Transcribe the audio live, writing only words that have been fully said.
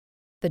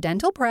The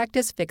Dental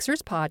Practice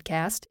Fixers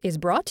podcast is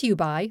brought to you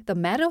by the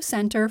Maddow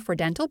Center for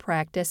Dental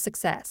Practice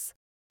Success.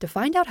 To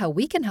find out how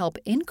we can help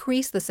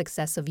increase the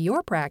success of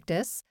your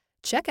practice,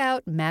 check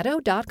out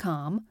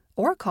maddow.com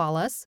or call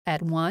us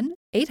at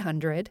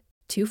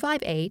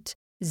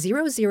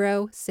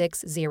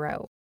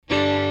 1-800-258-0060.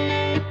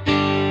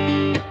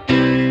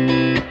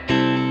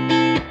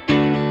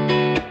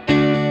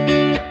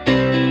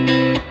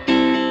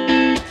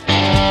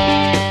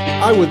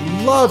 I would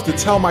love to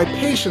tell my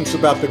patients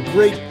about the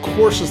great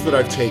courses that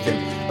I've taken,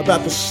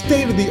 about the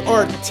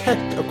state-of-the-art tech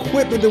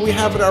equipment that we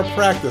have in our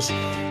practice,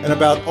 and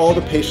about all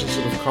the patients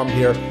that have come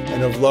here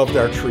and have loved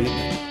our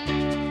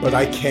treatment. But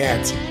I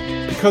can't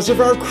because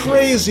of our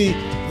crazy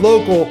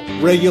local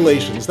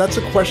regulations. That's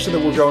a question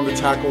that we're going to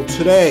tackle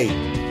today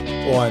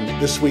on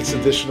this week's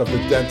edition of the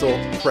Dental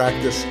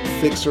Practice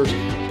Fixers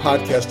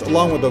podcast,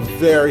 along with a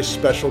very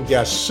special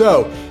guest.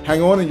 So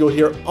hang on and you'll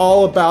hear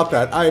all about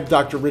that. I am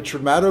Dr.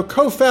 Richard Maddow,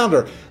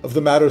 co-founder of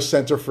the Maddow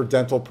Center for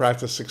Dental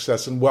Practice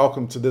Success, and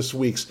welcome to this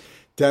week's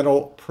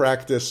Dental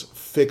Practice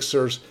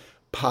Fixers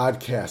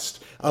podcast.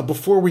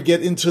 Before we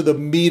get into the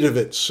meat of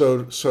it,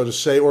 so to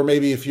say, or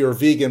maybe if you're a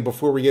vegan,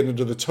 before we get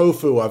into the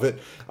tofu of it,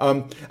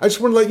 I just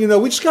want to let you know,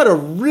 we just got a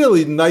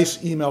really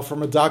nice email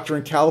from a doctor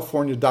in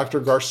California, Dr.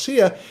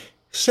 Garcia, who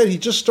said he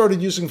just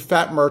started using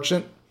Fat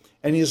Merchant,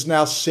 and he is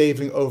now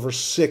saving over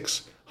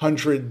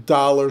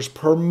 $600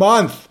 per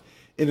month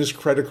in his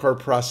credit card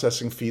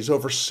processing fees,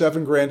 over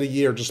 $7,000 a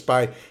year just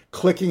by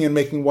clicking and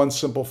making one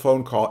simple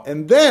phone call.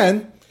 And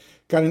then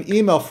got an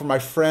email from my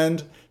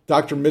friend,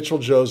 Dr. Mitchell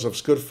Josephs,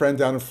 good friend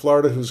down in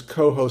Florida, who's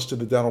co-host of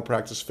the Dental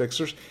Practice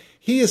Fixers.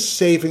 He is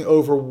saving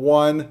over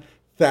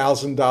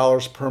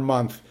 $1,000 per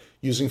month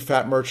using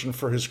Fat Merchant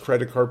for his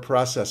credit card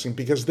processing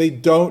because they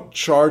don't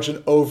charge an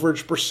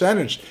overage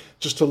percentage,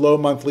 just a low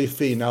monthly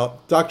fee. Now,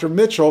 Dr.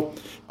 Mitchell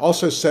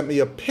also sent me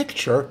a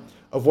picture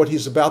of what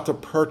he's about to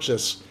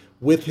purchase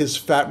with his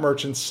Fat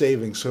Merchant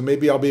savings. So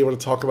maybe I'll be able to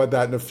talk about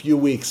that in a few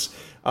weeks.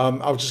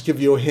 I'll just give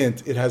you a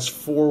hint. It has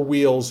 4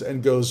 wheels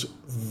and goes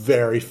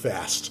very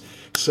fast.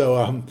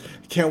 So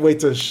can't wait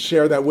to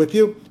share that with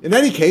you. In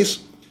any case,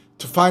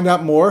 to find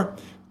out more,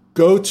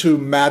 go to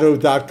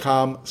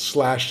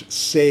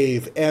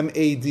maddow.com/save,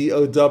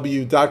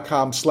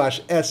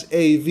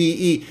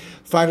 MADOW.com/SAVE.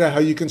 Find out how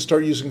you can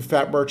start using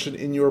Fat Merchant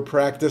in your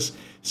practice.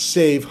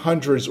 Save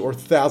hundreds or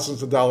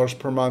thousands of dollars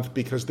per month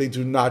because they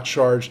do not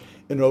charge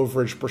an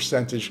overage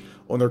percentage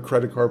on their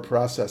credit card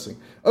processing.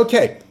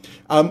 Okay,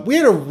 we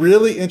had a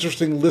really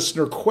interesting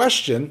listener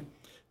question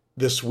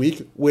this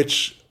week,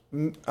 which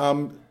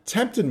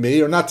tempted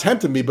me, or not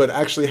tempted me, but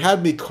actually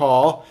had me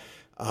call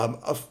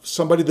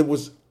somebody that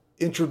was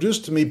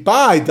introduced to me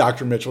by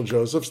Dr. Mitchell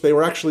Josephs. They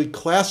were actually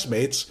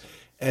classmates.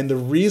 And the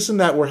reason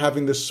that we're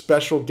having this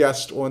special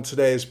guest on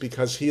today is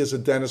because he is a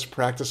dentist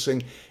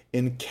practicing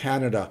in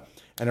Canada.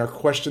 And our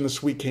question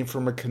this week came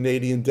from a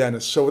Canadian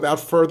dentist. So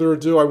without further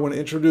ado, I want to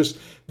introduce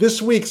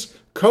this week's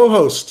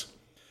co-host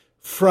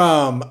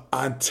from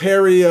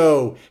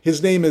Ontario.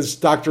 His name is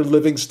Dr.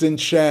 Livingston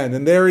Chen.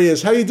 And there he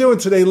is. How you doing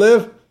today,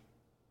 Liv?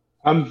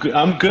 I'm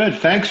good.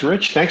 Thanks,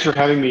 Rich. Thanks for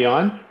having me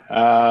on.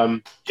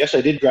 Yes,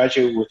 I did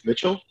graduate with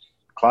Mitchell,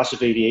 class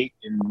of 88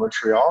 in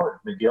Montreal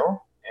at McGill,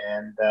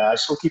 and I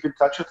still keep in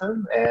touch with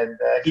him. And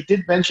he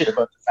did mention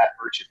about the Fat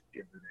Merchant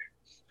the other day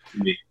to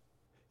me.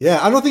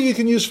 Yeah, I don't think you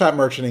can use Fat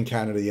Merchant in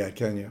Canada yet,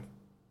 can you?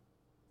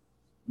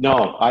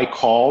 No, I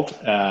called,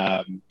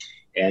 and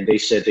they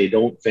said they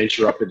don't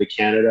venture up into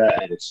Canada,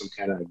 and it's some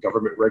kind of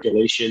government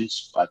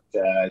regulations. But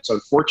it's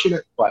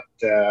unfortunate, but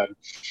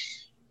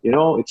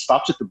it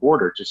stops at the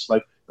border, just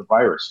like the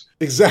virus.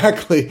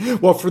 Exactly.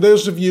 Well, for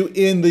those of you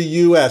in the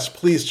U.S.,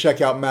 please check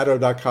out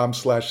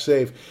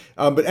maddow.com/save.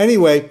 But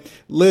anyway,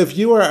 Liv,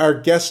 you are our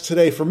guest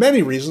today for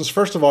many reasons.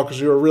 First of all, because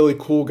you're a really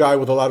cool guy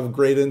with a lot of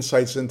great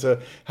insights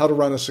into how to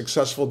run a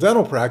successful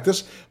dental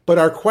practice. But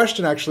our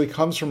question actually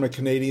comes from a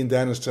Canadian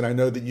dentist, and I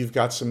know that you've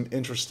got some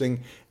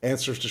interesting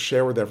answers to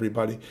share with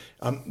everybody.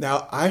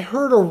 Now, I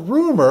heard a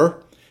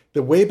rumor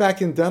that way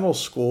back in dental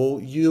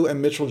school, you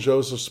and Mitchell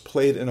Josephs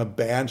played in a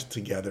band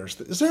together.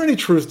 Is there any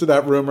truth to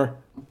that rumor?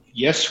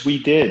 Yes, we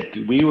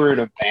did. We were in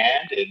a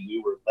band, and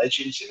we were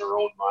legends in our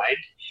own mind.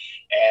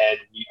 And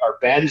our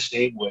band's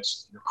name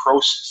was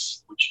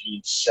Necrosis, which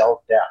means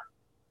cell death,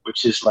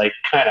 which is like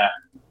kind of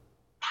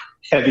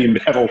heavy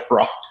metal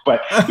rock.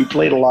 But we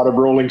played a lot of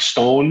Rolling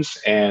Stones,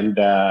 and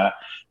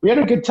we had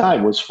a good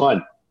time. It was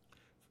fun.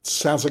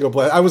 Sounds like a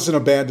blast. I was in a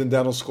band in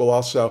dental school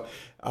also,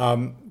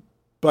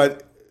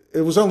 but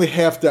it was only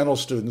half dental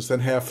students, then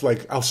half,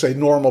 I'll say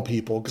normal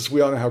people, because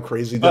we all know how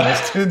crazy dental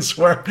students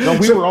were. No,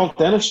 we were all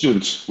dental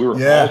students. We were all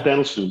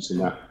dental students in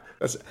that.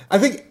 I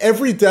think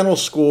every dental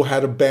school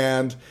had a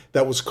band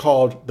that was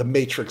called the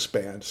Matrix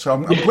Band. So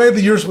I'm glad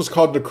that yours was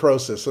called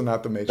Necrosis and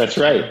not the Matrix. That's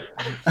right.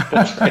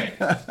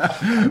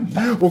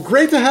 Well,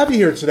 great to have you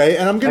here today.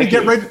 And I'm going to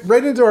get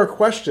right into our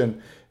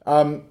question.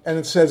 And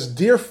it says,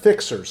 Dear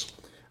Fixers,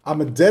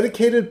 I'm a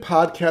dedicated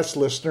podcast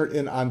listener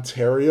in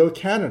Ontario,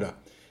 Canada.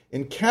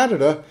 In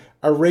Canada,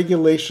 our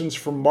regulations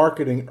for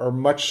marketing are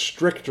much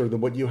stricter than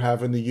what you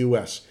have in the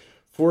U.S.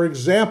 For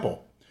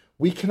example,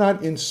 we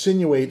cannot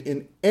insinuate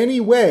in any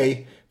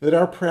way that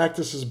our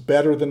practice is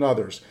better than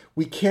others.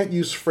 We can't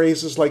use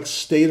phrases like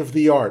state of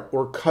the art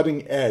or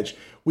cutting edge.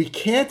 We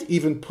can't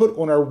even put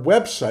on our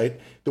website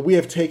that we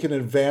have taken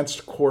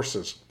advanced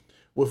courses.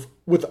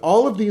 With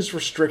all of these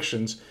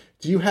restrictions,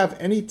 do you have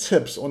any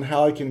tips on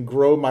how I can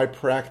grow my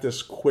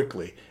practice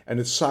quickly? And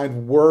it's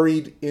signed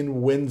Worried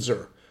in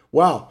Windsor.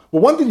 Wow.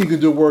 Well, one thing you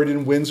can do Worried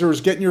in Windsor is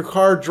get in your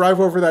car,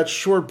 drive over that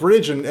short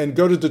bridge and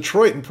go to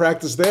Detroit and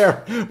practice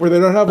there where they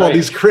don't have all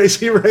these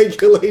crazy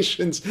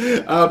regulations.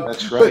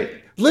 That's right. But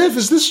Liv,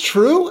 is this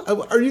true?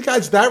 Are you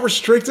guys that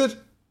restricted?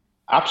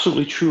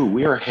 Absolutely true.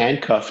 We are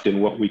handcuffed in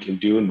what we can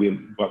do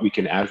and what we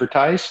can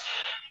advertise.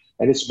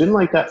 And it's been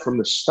like that from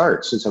the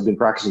start since I've been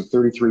practicing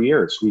 33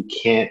 years. We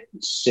can't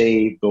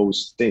say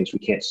those things. We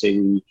can't say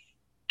we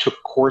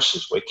took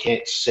courses. We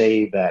can't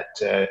say that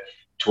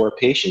to our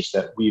patients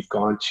that we've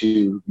gone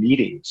to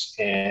meetings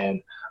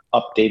and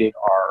updated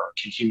our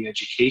continuing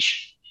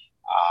education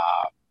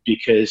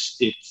because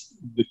it's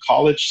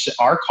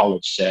our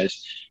college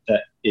says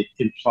that it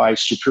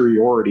implies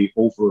superiority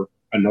over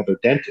another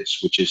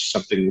dentist, which is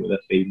something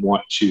that they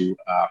want to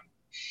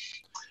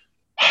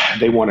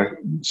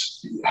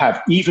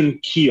have even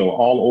keel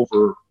all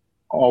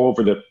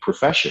over the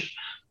profession.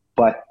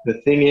 But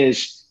the thing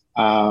is,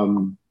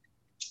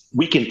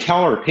 we can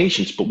tell our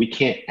patients, but we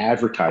can't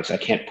advertise. I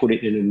can't put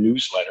it in a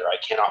newsletter. I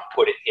cannot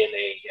put it in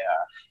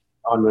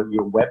on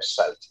your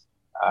website.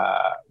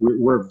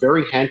 We're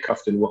very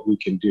handcuffed in what we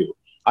can do.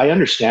 I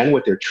understand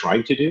what they're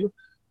trying to do,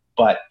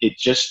 but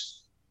it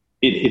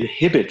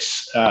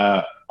inhibits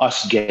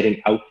us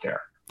getting out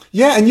there.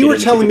 Yeah, and you were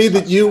telling me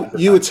that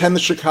you attend the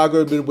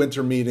Chicago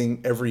Midwinter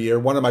meeting every year,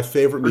 one of my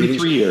favorite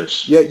meetings. 3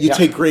 years. Yeah, you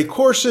take great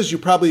courses. You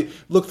probably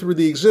look through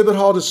the exhibit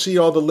hall to see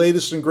all the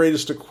latest and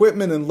greatest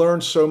equipment and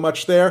learn so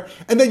much there.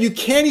 And then you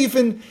can't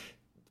even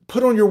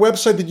put on your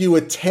website that you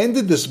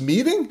attended this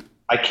meeting?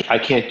 I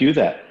can't do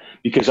that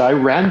because I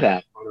ran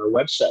that on our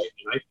website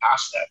and I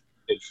passed that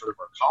in front of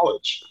our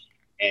college.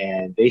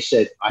 And they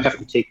said, I have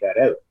to take that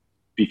out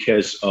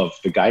because of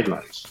the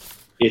guidelines.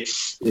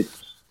 It's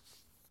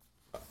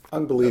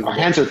unbelievable. Our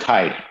hands are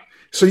tied.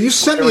 So you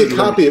sent me a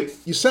copy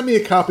of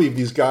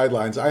these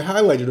guidelines. I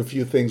highlighted a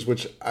few things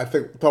which I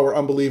thought were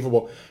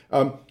unbelievable.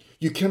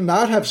 You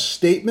cannot have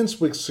statements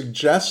which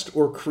suggest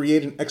or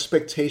create an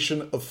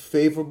expectation of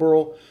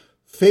favorable.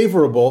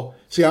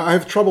 See, I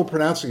have trouble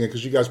pronouncing it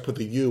because you guys put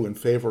the U in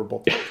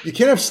favorable. You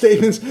can't have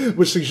statements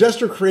which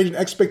suggest or create an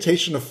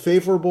expectation of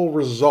favorable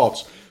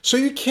results. So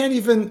you can't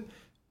even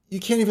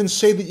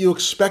say that you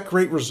expect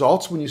great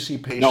results when you see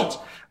patients.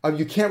 No.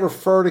 You can't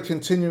refer to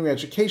continuing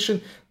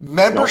education.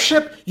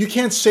 Membership? No. You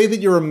can't say that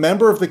you're a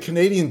member of the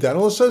Canadian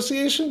Dental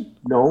Association?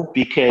 No,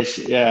 because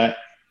they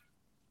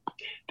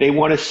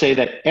want to say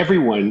that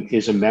everyone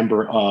is a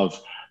member of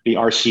the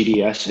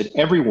RCDS and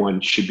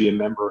everyone should be a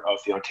member of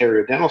the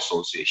Ontario Dental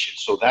Association.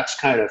 So that's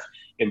kind of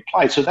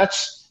implied. So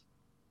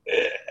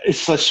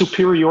it's a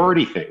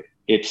superiority thing.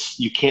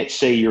 You can't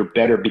say you're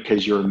better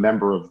because you're a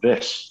member of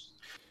this.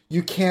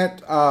 You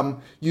can't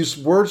use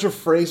words or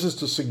phrases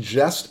to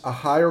suggest a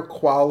higher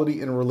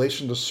quality in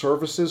relation to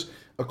services,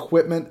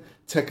 equipment,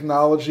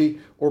 technology,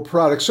 or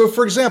products. So,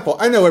 for example,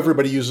 I know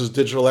everybody uses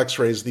digital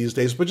x-rays these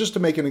days, but just to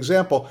make an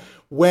example,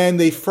 when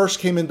they first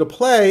came into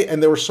play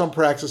and there were some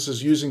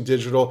practices using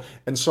digital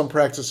and some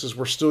practices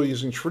were still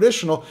using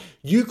traditional,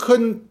 you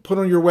couldn't put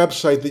on your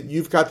website that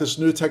you've got this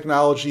new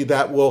technology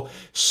that will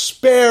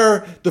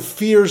spare the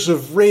fears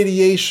of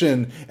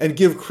radiation and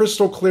give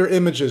crystal clear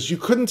images. You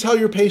couldn't tell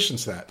your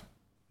patients that.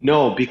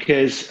 No,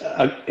 because,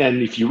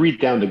 and if you read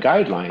down the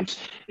guidelines,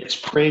 it's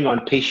preying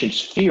on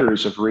patients'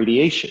 fears of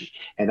radiation.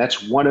 And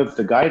that's one of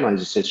the guidelines.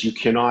 It says you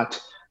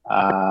cannot,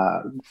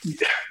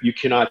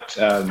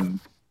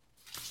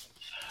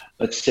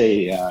 let's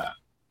say,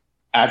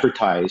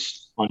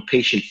 advertise on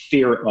patient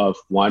fear of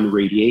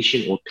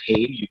radiation or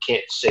pain. You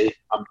can't say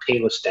I'm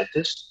painless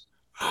dentist.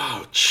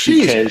 Oh,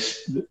 geez.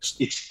 Because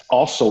it's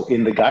also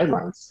in the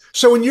guidelines.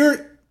 So in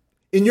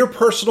your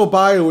personal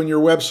bio in your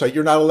website,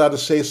 you're not allowed to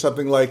say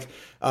something like,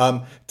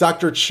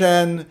 Dr.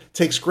 Chen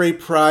takes great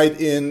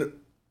pride in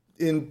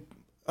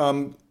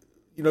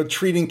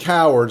treating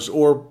cowards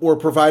or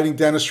providing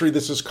dentistry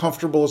that's as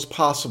comfortable as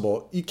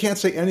possible. You can't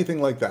say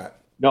anything like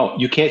that. No,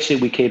 you can't say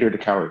we cater to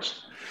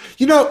cowards.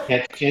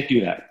 Can't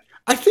do that.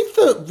 I think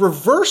the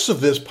reverse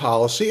of this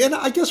policy, and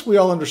I guess we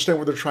all understand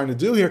what they're trying to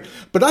do here,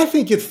 but I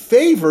think it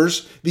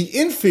favors the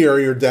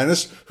inferior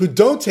dentists who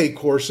don't take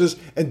courses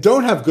and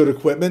don't have good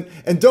equipment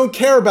and don't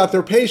care about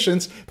their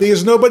patients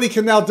because nobody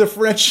can now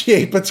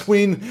differentiate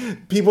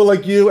between people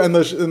like you and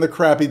the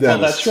crappy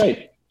dentists. Well, that's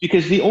right.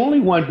 Because the only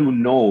one who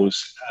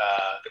knows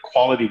the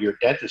quality of your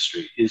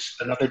dentistry is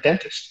another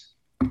dentist.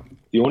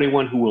 The only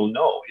one who will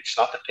know. It's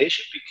not the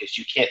patient, because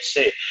you can't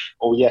say,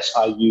 oh, yes,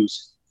 I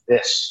use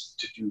this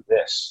to do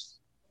this.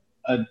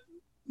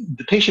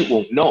 The patient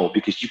won't know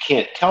because you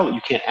can't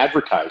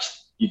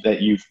advertise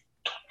that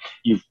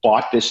you've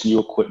bought this new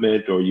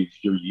equipment or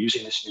you're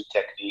using this new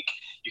technique.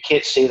 You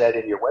can't say that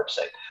in your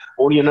website.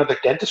 Only another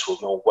dentist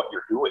will know what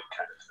you're doing,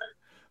 kind of thing.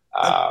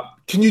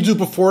 Can you do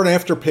before and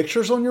after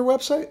pictures on your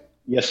website?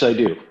 Yes, I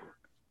do.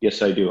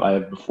 Yes, I do. I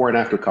have before and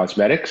after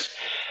cosmetics.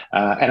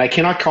 And I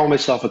cannot call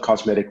myself a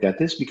cosmetic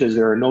dentist because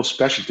there are no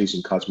specialties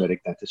in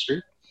cosmetic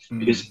dentistry,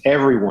 because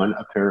everyone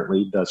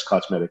apparently does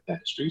cosmetic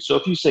dentistry. So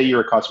if you say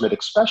you're a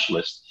cosmetic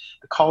specialist,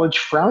 the college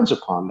frowns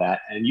upon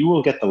that and you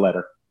will get the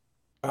letter.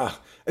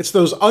 It's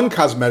those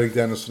uncosmetic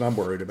dentists that I'm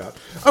worried about.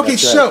 Okay,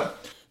 That's right.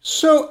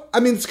 So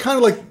I mean, it's kind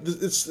of like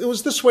it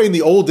was this way in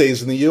the old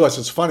days in the U.S.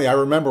 It's funny. I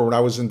remember when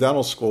I was in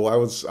dental school, I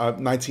was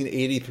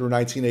 1980 through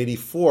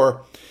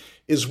 1984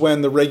 is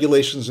when the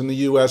regulations in the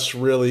U.S.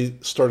 really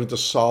started to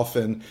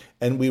soften,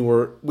 and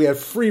we had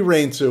free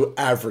reign to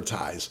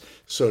advertise,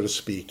 so to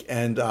speak.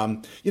 And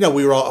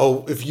we were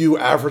all, if you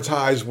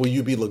advertise, will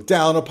you be looked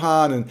down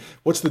upon? And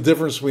what's the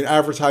difference between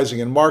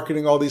advertising and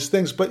marketing? All these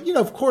things, but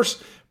of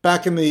course,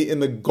 back in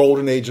the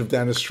golden age of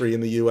dentistry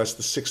in the U.S.,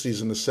 the 60s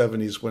and the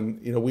 70s, when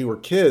we were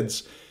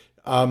kids,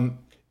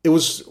 it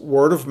was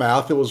word of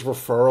mouth, it was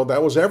referral,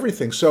 that was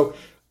everything. So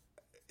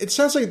it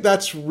sounds like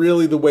that's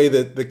really the way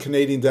that the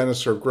Canadian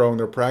dentists are growing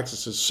their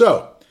practices.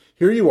 So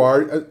here you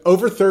are,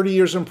 over 30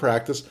 years in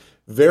practice,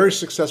 very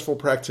successful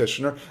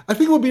practitioner. I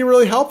think it would be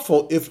really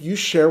helpful if you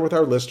share with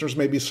our listeners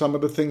maybe some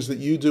of the things that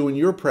you do in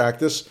your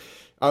practice,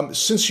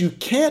 since you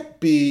can't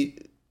be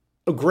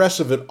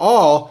aggressive at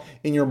all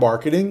in your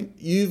marketing,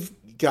 you've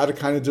got to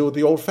kind of do it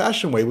the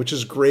old-fashioned way, which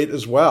is great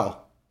as well.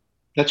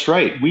 That's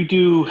right. We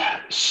do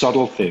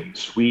subtle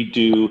things. We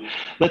do,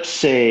 let's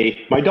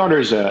say, my daughter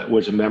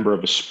was a member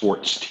of a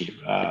sports team,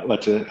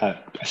 a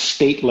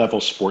state level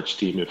sports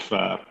team. If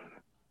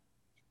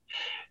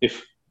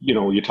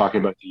you're talking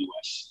about the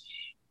U.S.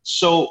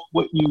 So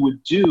what you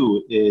would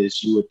do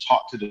is you would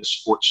talk to the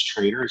sports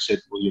trainer and said,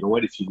 well, you know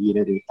what? If you need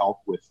any help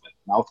with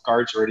mouth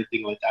guards or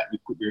anything like that, you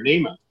put your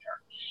name out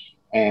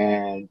there,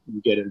 and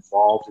you get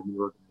involved in the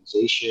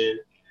organization.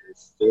 And if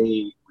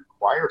they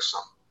require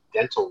some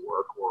dental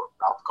work or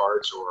mouth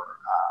guards or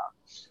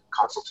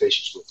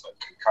consultations with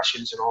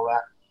concussions and all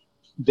that,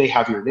 they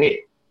have your name.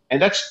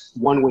 And that's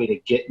one way to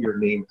get your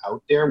name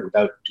out there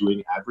without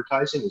doing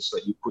advertising, is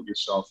that you put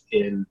yourself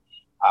in,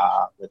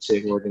 let's say,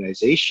 an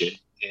organization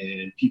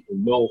and people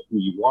know who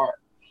you are.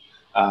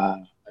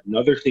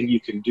 Another thing you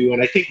can do,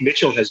 and I think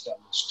Mitchell has done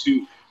this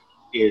too,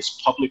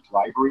 is public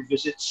library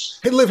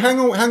visits. Hey, Liv, hang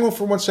on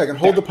for 1 second.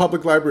 Hold the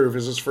public library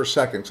visits for a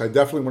second, because I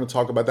definitely want to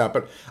talk about that.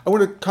 But I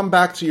want to come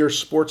back to your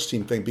sports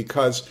team thing,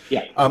 because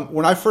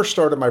when I first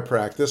started my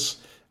practice,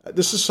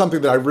 this is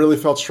something that I really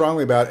felt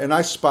strongly about, and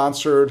I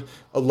sponsored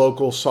a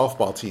local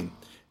softball team.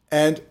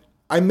 And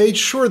I made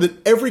sure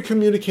that every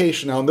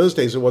communication, now in those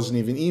days it wasn't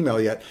even email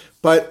yet,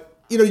 but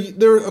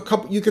there are a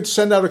couple, you could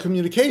send out a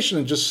communication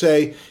and just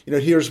say,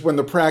 here's when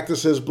the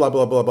practice is, blah,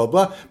 blah, blah, blah,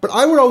 blah. But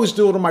I would always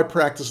do it on my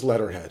practice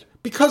letterhead,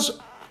 because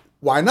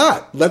why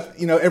not? Let,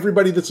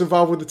 everybody that's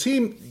involved with the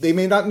team, they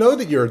may not know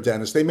that you're a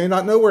dentist. They may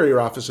not know where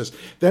your office is.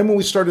 Then when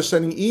we started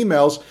sending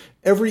emails,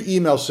 every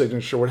email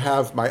signature would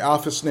have my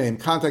office name,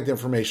 contact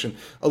information,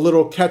 a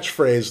little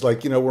catchphrase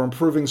like, we're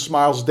improving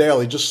smiles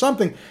daily, just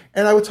something.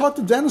 And I would talk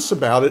to dentists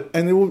about it,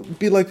 and it would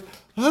be like,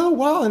 oh,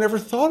 wow, I never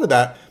thought of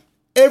that.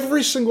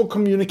 Every single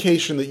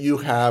communication that you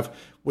have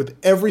with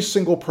every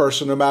single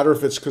person, no matter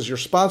if it's because you're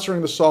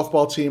sponsoring the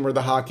softball team or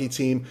the hockey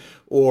team,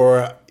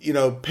 or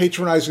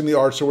patronizing the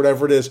arts or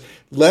whatever it is,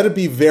 let it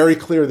be very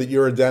clear that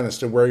you're a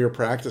dentist and where your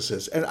practice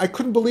is. And I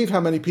couldn't believe how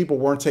many people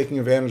weren't taking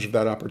advantage of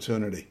that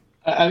opportunity.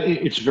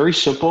 It's very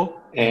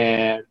simple,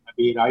 and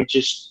I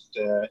just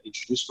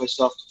introduced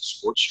myself to the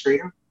sports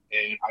trainer,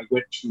 and I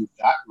went through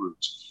that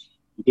route,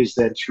 because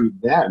then through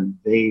them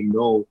they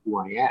know who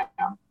I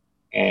am,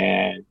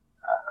 and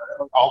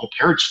all the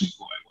parents knew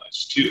who I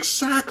was too.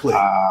 Exactly.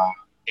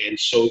 And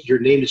so your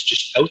name is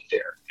just out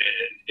there.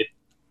 And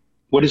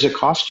what does it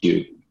cost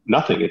you?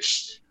 Nothing.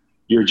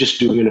 You're just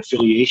doing an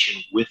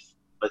affiliation with,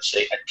 let's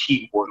say, a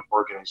team or an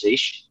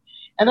organization.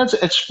 And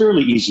it's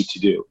fairly easy to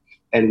do.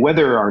 And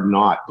whether or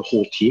not the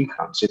whole team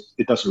comes,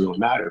 it doesn't really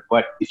matter.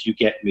 But if you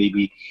get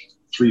maybe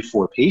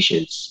 3-4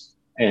 patients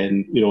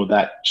and,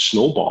 that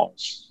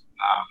snowballs,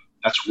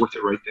 that's worth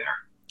it right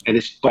there.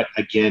 But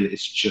again,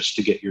 it's just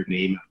to get your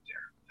name out there.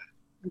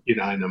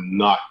 And I'm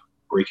not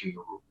breaking the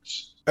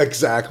rules.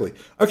 Exactly.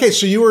 Okay,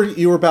 so you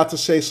were about to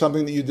say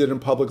something that you did in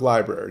public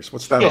libraries.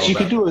 What's that all about? Yes, you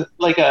can do it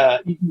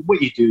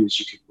what you do is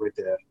you can rent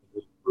a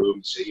little room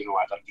and say,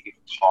 I'd like to give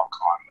a talk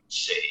on,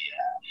 let's say,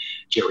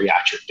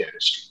 geriatric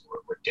dentistry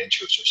or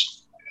dentures or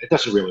something like that. It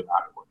doesn't really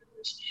matter what it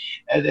is.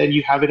 And then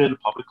you have it in a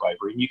public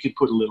library, and you can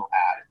put a little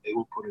ad. They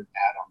will put an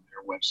ad on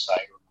their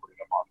website or put it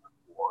up on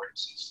their board. It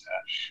says,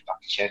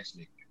 Dr. Chen's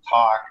making a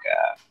talk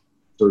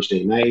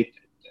Thursday night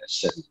at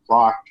 7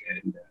 o'clock,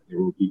 and there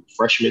will be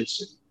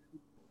refreshments and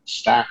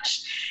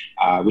stacks,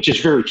 which is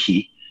very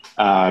key,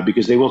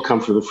 because they will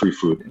come for the free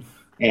food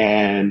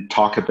and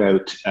talk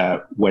about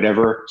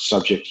whatever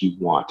subject you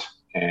want.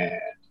 And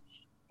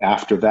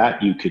after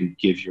that, you can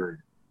give your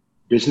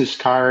business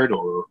card,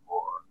 or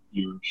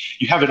you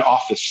have an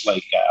office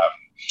like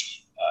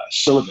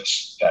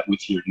syllabus that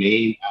with your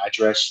name,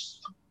 address,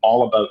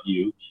 all about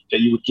you,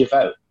 that you would give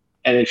out.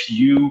 And if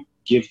you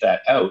give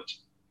that out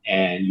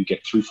and you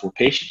get 3-4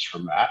 patients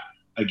from that,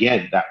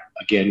 that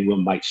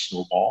might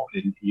snowball,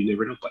 and you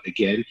never know. But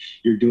again,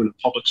 you're doing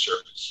a public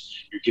service.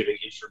 You're giving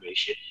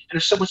information, and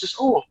if someone says,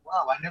 "Oh,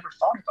 wow, I never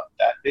thought about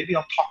that," maybe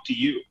I'll talk to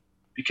you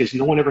because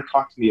no one ever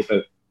talked to me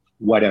about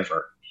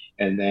whatever,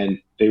 and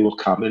then they will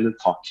come in and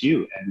talk to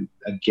you. And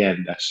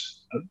again,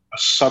 that's a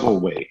subtle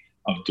way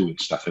of doing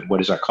stuff. And what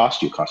does that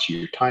cost you? It costs you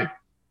your time,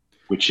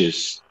 which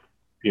is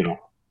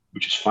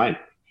fine.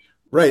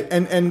 Right.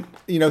 And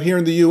here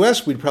in the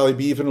U.S., we'd probably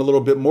be even a little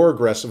bit more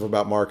aggressive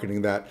about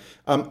marketing that.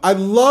 I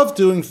love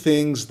doing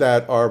things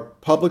that are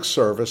public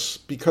service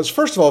because,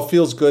 first of all, it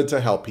feels good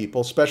to help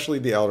people, especially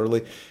the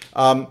elderly.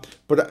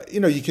 But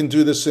you can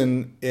do this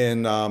in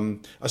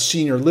a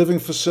senior living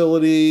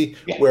facility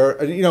where,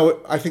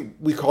 I think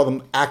we call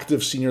them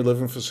active senior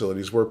living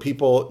facilities where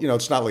people,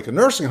 it's not like a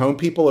nursing home.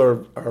 People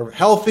are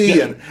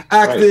healthy and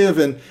active.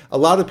 Right. And a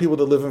lot of people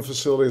that live in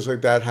facilities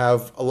like that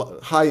have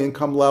a high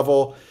income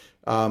level,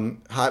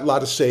 a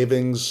lot of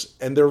savings,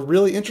 and they're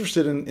really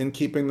interested in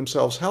keeping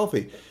themselves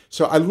healthy.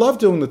 So I love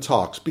doing the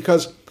talks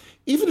because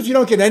even if you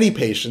don't get any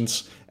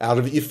patients out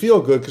of it, you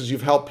feel good because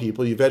you've helped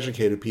people, you've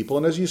educated people.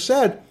 And as you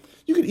said,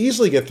 you could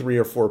easily get 3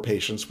 or 4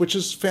 patients, which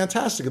is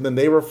fantastic. And then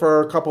they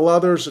refer a couple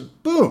others and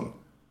boom.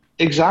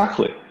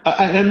 Exactly.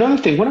 Another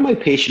thing, one of my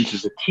patients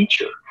is a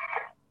teacher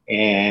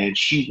and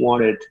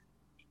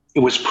it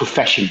was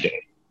profession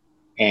day.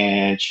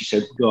 And she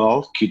said,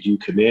 "Well, could you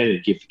come in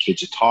and give the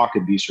kids a talk?"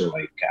 And these are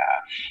like,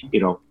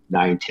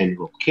 9,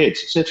 10-year-old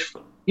kids. I said,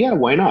 "Yeah,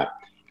 why not?"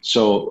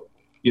 So,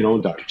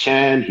 Dr.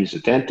 Chen, he's a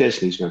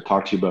dentist, and he's going to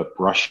talk to you about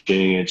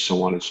brushing and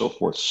so on and so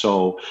forth.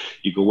 So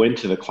you go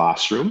into the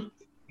classroom,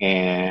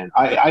 and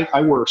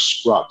I wear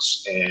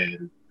scrubs,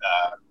 and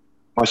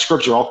my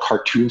scrubs are all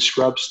cartoon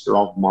scrubs. They're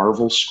all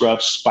Marvel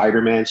scrubs,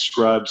 Spider-Man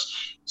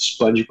scrubs,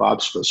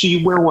 SpongeBob scrubs. So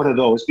you wear one of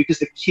those because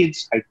the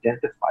kids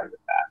identify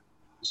with that.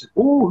 They said,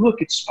 "Oh,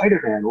 look, it's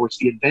Spider-Man," or "It's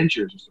the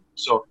Avengers," or something.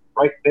 So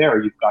right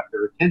there, you've got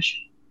their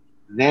attention.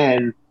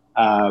 Then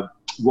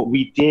what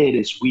we did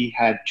is we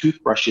had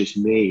toothbrushes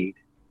made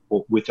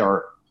with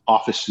our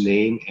office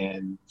name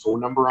and phone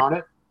number on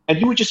it, and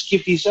you would just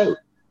give these out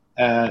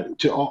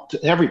to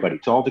everybody,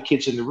 to all the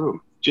kids in the room,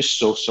 just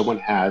so someone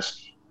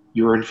has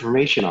your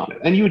information on it.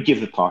 And you would give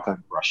the talk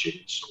on brushing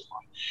and so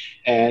on.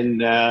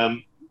 And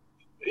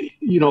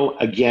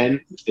again,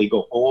 if they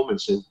go home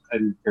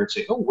and parents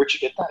say, "Oh, where'd you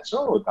get that?" So,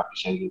 "Oh, Dr.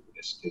 Chen gave me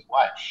this." Because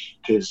why?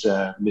 Because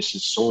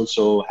Mrs.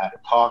 So-and-so had a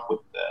talk with,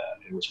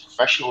 it was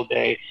professional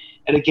day.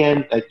 And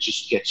again, that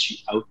just gets you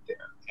out there.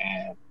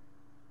 And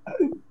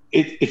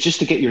it's just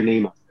to get your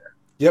name out there.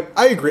 Yep,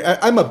 I agree.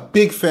 I'm a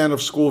big fan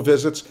of school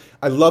visits.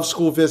 I love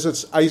school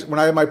visits. When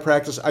I had my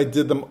practice, I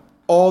did them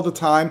all the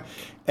time.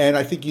 And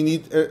I think you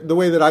need, the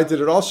way that I did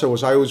it also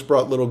was I always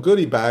brought little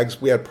goodie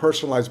bags. We had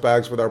personalized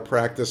bags with our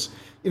practice,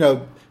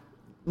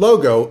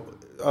 logo,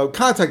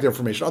 contact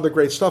information, other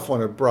great stuff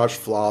on it, brush,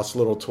 floss,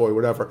 little toy,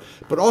 whatever.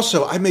 But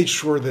also I made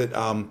sure that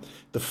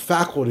the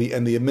faculty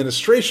and the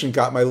administration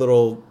got my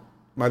little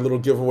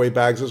giveaway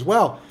bags as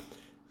well.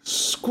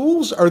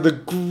 Schools are the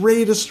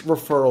greatest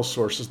referral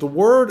sources. The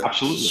word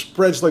Absolutely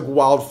spreads like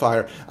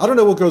wildfire. I don't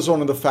know what goes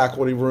on in the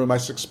faculty room. I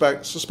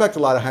suspect a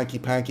lot of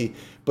hanky-panky,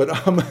 but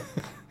a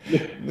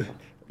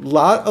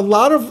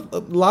lot of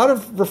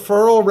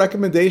referral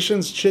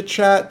recommendations, chit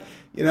chat,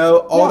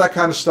 all that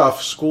kind of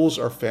stuff. Schools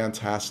are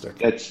fantastic.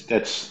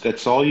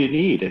 That's all you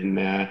need, and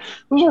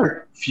those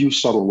are a few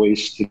subtle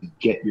ways to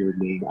get your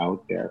name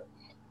out there.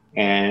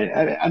 And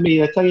I'll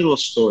tell you a little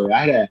story.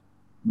 I had a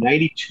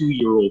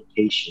 92-year-old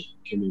patient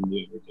come in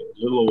the other day,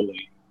 a little old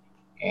lady,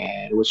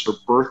 and it was her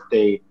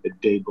birthday the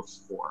day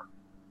before.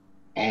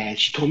 And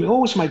she told me,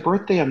 "Oh, it's my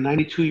birthday. I'm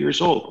 92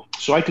 years old."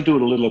 So I had to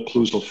do a little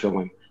occlusal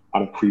filling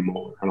on a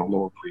premolar, on a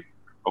lower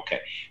premolar. Okay.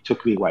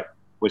 Took me, what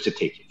does it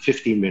take you?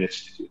 15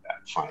 minutes to do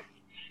that. Fine.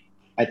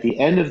 At the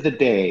end of the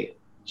day,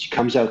 she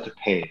comes out to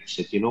pay. I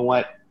said, "You know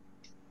what?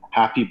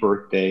 Happy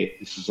birthday.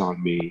 This is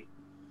on me."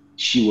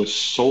 She was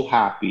so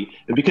happy.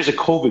 And because of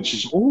COVID, she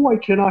said, "Oh, I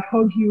cannot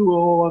hug you.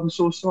 Oh, I'm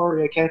so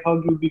sorry. I can't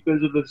hug you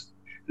because of this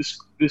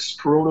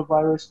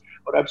coronavirus.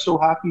 But I'm so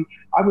happy.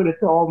 I'm going to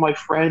tell all my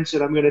friends,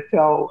 and I'm going to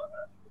tell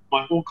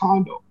my whole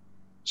condo."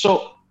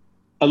 So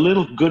a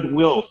little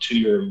goodwill to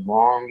your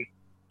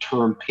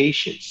long-term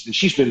patients, and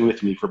she's been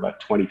with me for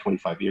about 20,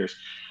 25 years,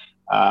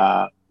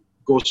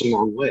 goes a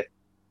long way.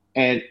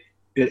 And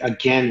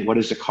again, what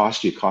does it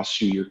cost you? It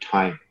costs you your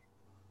time.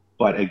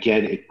 But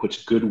again, it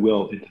puts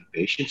goodwill into the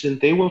patients, and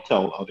they will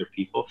tell other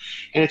people.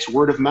 And it's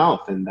word of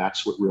mouth, and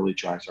that's what really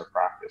drives our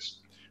practice.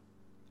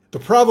 The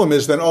problem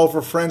is then all of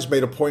her friends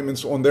made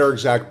appointments on their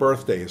exact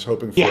birthdays,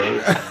 hoping for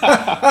it.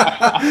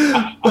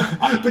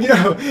 But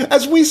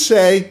as we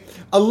say,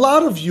 a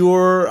lot of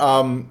your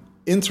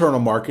internal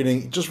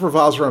marketing just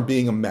revolves around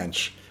being a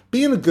mensch,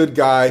 being a good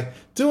guy,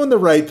 doing the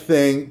right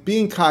thing,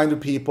 being kind to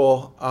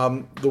people.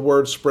 The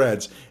word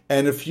spreads.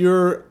 And if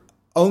you're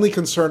only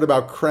concerned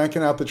about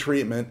cranking out the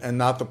treatment and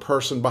not the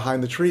person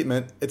behind the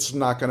treatment, it's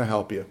not going to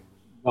help you.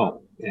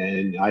 No,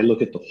 and I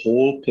look at the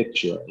whole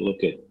picture. I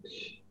look at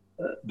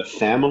the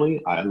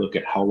family. I look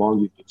at how long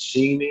you've been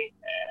seeing me,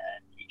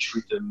 and you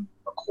treat them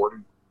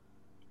accordingly.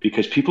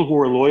 Because people who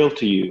are loyal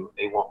to you,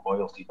 they want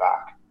loyalty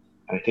back.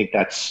 And I think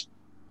that's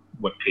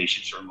what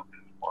patients are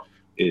looking for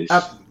is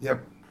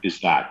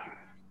that.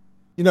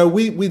 You know,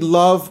 we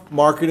love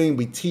marketing.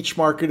 We teach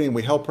marketing.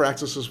 We help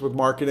practices with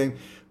marketing.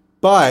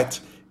 But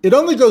it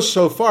only goes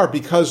so far,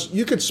 because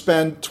you could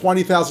spend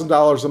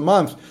 $20,000 a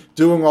month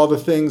doing all the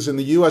things in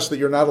the U.S. that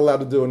you're not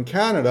allowed to do in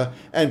Canada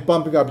and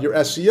bumping up your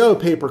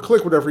SEO,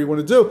 pay-per-click, whatever you want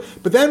to do.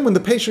 But then when the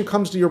patient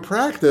comes to your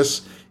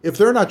practice, if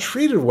they're not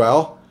treated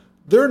well,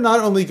 they're not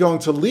only going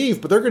to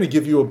leave, but they're going to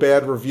give you a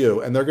bad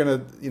review, and they're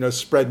going to,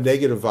 spread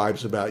negative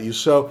vibes about you.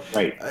 So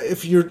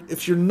if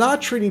you're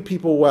not treating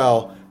people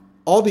well,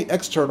 all the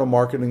external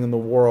marketing in the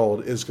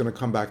world is going to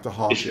come back to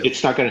haunt you.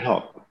 It's not going to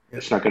help.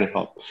 It's not going to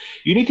help.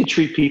 You need to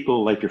treat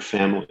people like your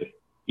family.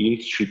 You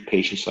need to treat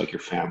patients like your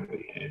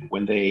family. And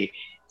when they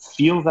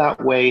feel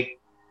that way,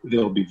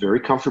 they'll be very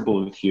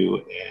comfortable with you,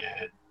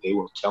 and they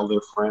will tell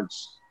their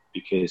friends,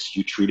 because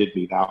you treated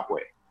me that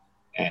way.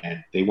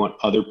 And they want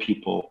other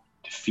people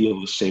to feel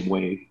the same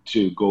way,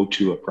 to go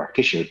to a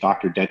practitioner,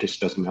 doctor,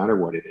 dentist, doesn't matter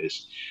what it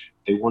is.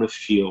 They want to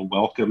feel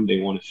welcome. They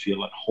want to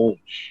feel at home.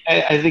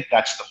 And I think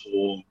that's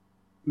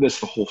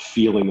the whole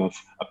feeling of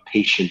a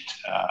patient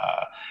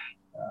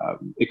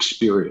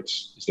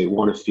experience, is they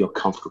want to feel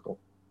comfortable.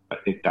 I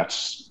think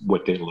that's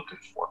what they're looking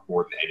for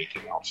more than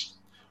anything else.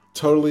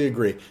 Totally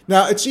agree.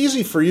 Now, it's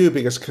easy for you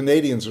because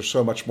Canadians are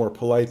so much more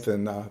polite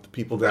than the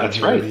people down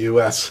here in the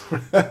U.S.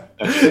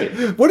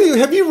 That's right.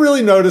 Have you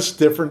really noticed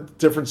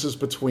differences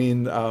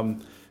between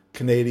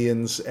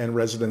Canadians and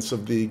residents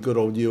of the good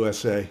old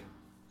USA?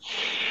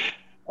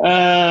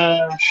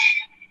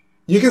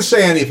 You can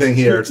say anything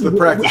here. It's the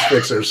practice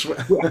fixers.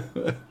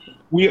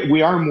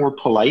 We are more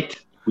polite.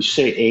 We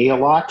say a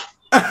lot.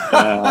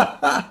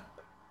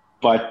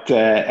 But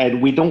and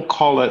we don't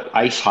call it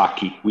ice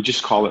hockey. We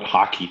just call it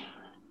hockey.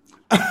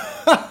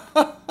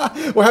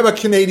 Well, how about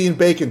Canadian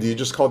bacon? Do you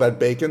just call that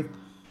bacon?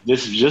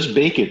 This is just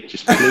bacon,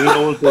 just plain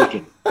old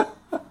bacon.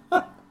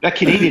 That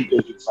Canadian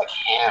bacon is like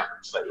ham.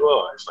 It's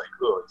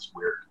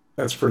weird.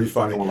 That's pretty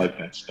funny. I don't like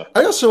that stuff.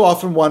 I also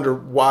often wonder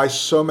why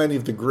so many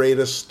of the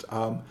greatest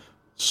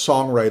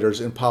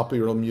songwriters in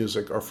popular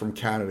music are from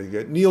Canada. You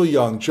get Neil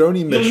Young,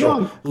 Joni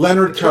Mitchell,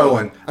 Leonard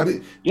Cohen. I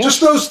mean, just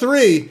those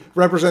three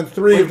represent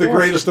three of the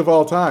greatest of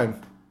all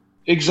time.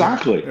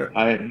 Exactly.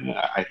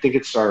 I think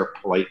it's our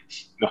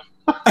politeness. No.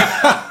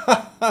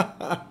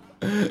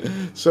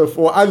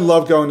 I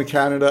love going to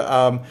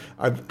Canada.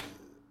 I've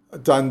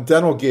done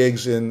dental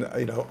gigs in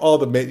all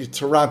the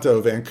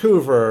Toronto,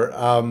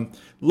 Vancouver,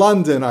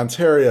 London,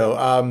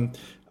 Ontario.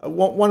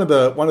 One of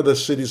the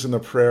cities in the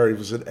prairie,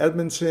 was it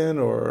Edmonton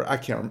or I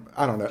don't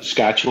know.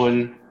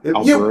 Saskatchewan,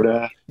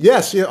 Alberta.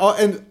 Yes,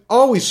 and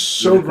always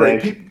so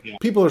great.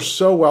 People are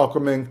so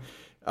welcoming.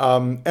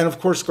 And of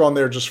course, gone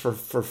there just for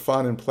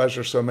fun and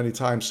pleasure so many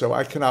times. So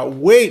I cannot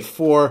wait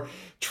for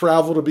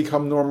travel to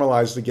become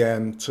normalized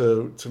again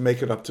to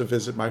make it up to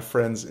visit my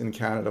friends in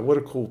Canada. What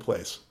a cool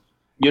place.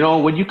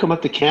 When you come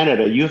up to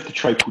Canada, you have to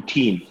try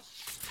poutine. Do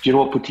you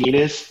know what poutine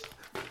is?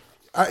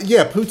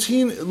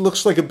 Poutine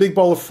looks like a big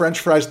bowl of French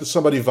fries that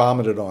somebody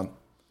vomited on.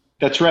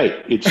 That's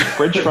right. It's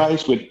French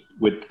fries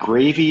with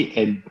gravy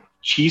and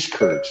cheese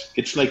curds.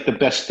 It's like the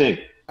best thing.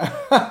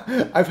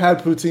 I've had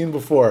poutine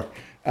before.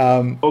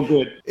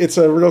 Good. It's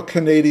a real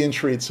Canadian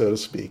treat, so to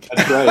speak.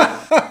 That's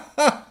right.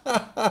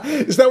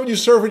 Is that what you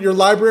serve at your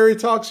library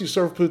talks? You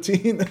serve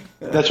poutine?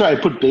 That's right.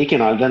 I put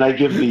bacon on, then I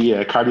give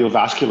the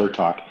cardiovascular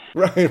talk.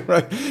 Right.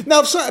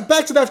 Now,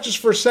 back to that just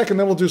for a second,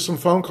 then we'll do some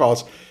phone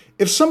calls.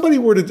 If somebody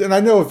were to, and I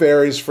know it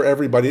varies for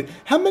everybody,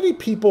 how many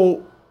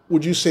people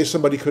would you say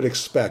somebody could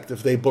expect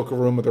if they book a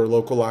room at their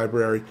local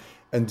library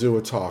and do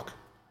a talk?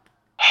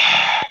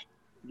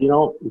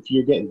 If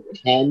you're getting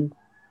 10,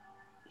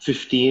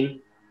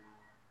 15,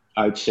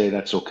 I'd say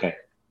that's okay.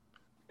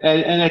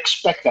 And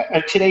expect that.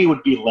 And today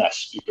would be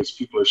less because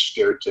people are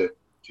scared to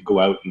go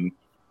out and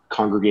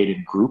congregate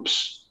in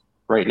groups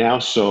right now.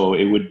 So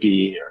it would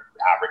be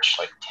average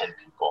like 10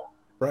 people.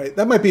 Right.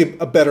 That might be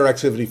a better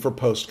activity for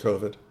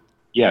post-COVID.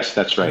 Yes,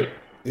 that's right.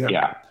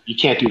 Yeah. You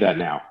can't do that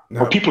now.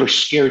 No. Or people are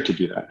scared to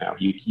do that now.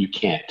 You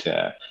can't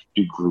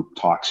do group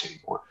talks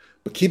anymore.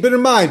 But keep it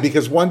in mind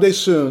because one day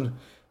soon,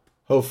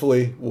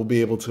 hopefully, we'll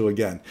be able to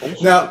again.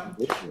 Now,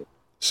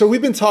 so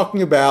we've been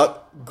talking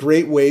about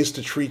great ways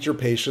to treat your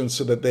patients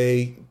so that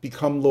they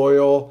become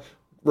loyal,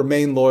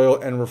 remain loyal,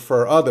 and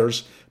refer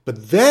others.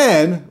 But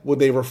then when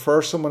they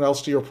refer someone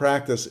else to your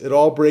practice, it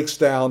all breaks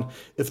down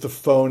if the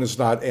phone is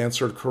not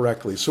answered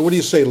correctly. So what do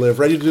you say, Liv?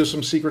 Ready to do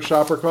some secret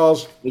shopper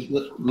calls?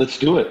 Let's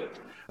do it.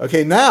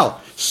 Okay,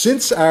 now,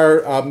 since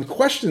our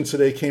question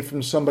today came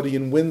from somebody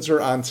in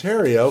Windsor,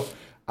 Ontario,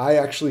 I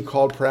actually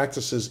called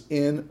practices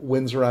in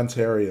Windsor,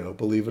 Ontario,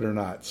 believe it or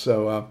not.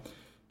 So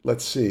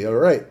let's see. All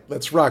right,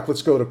 let's rock.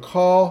 Let's go to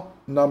call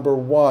number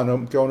 1.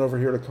 I'm going over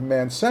here to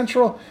Command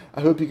Central.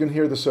 I hope you can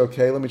hear this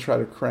okay. Let me try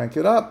to crank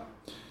it up.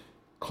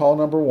 Call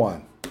number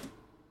 1.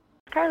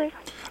 Carly.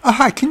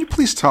 Hi, can you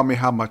please tell me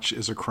how much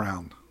is a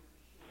crown?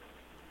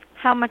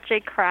 How much a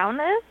crown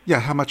is?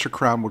 Yeah, how much a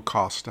crown would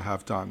cost to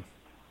have done.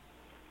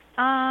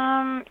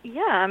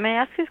 Yeah, may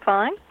I ask who's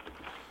calling?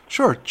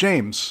 Sure,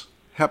 James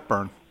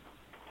Hepburn.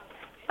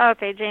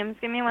 Okay, James,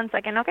 give me 1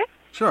 second, okay?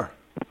 Sure.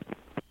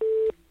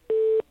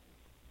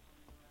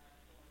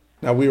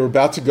 Now, we were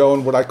about to go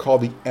in what I call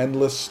the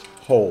endless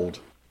hold.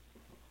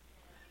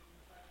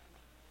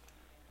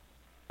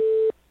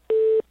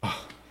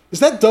 Is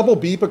that double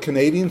beep a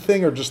Canadian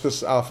thing, or just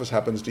this office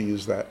happens to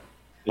use that?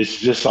 It's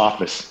just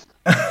office.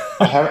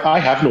 I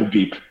have no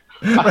beep.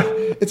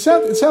 It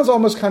sounds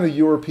almost kind of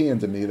European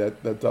to me,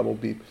 that double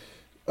beep.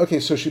 Okay,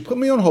 so she put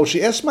me on hold.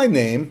 She asked my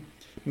name.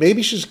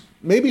 Maybe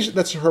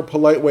that's her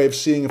polite way of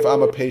seeing if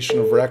I'm a patient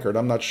of record.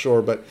 I'm not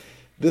sure, but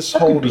this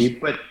hold is...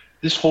 But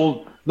this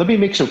hold... Let me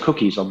make some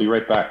cookies. I'll be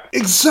right back.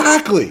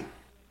 Exactly!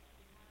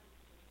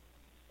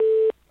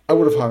 I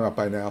would have hung up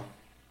by now.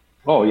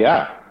 Oh,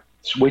 yeah.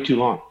 It's way too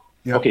long.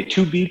 Yep. Okay,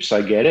 2 beeps.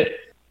 I get it.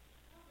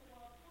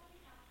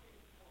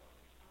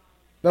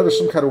 Now there's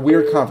some kind of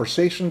weird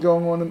conversation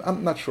going on, and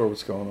I'm not sure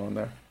what's going on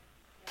there.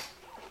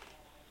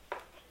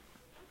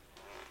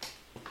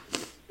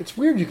 It's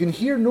weird. You can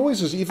hear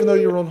noises even though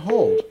you're on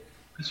hold.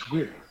 It's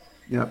weird.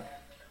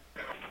 Yep.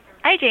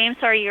 Hi, James.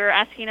 Sorry, you were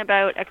asking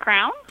about a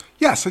crown?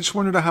 Yes, I just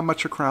wanted to know how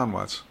much a crown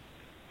was.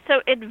 So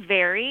it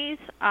varies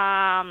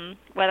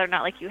whether or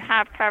not you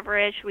have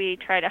coverage. We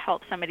try to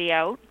help somebody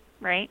out,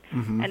 right?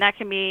 Mm-hmm. And that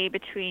can be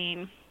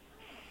between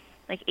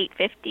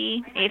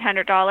 $850,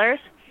 $800.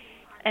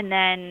 And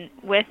then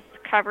with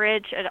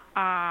coverage, it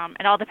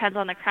all depends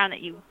on the crown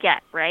that you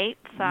get, right?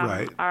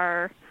 Some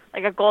are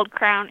like a gold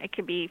crown, it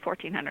could be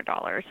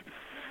 $1,400.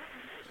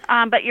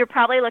 But you're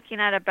probably looking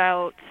at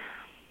about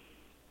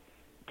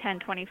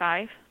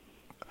 $1,025.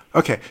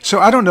 Okay, so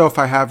I don't know if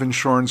I have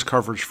insurance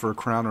coverage for a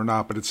crown or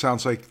not, but it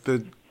sounds like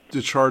the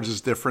charge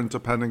is different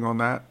depending on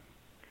that.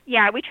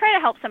 Yeah, we try to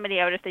help somebody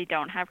out if they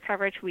don't have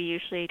coverage. We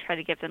usually try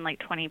to give them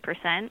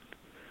 20%.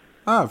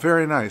 Ah,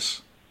 very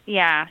nice.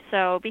 Yeah,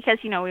 so because,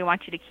 we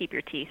want you to keep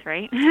your teeth,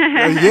 right?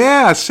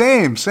 Yeah,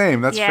 same.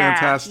 That's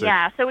fantastic.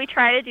 Yeah, so we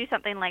try to do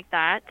something like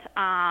that.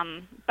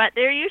 But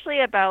they're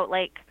usually about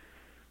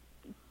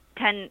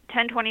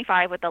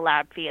 $10.25 with the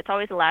lab fee. It's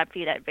always a lab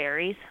fee that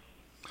varies.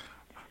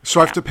 So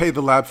I have to pay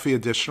the lab fee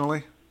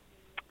additionally?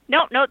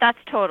 No, that's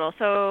total.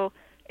 So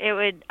it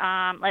would,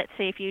 let's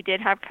say if you did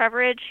have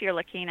coverage, you're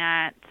looking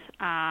at,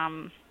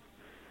 about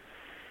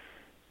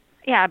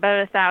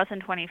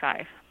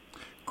 $1,025.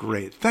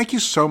 Great. Thank you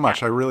so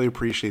much. I really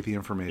appreciate the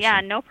information.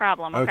 Yeah, no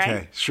problem.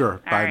 Okay, sure.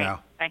 Bye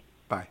now. Bye.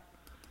 Bye.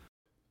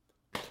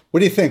 What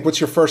do you think? What's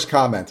your first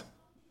comment?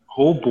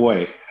 Oh,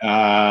 boy.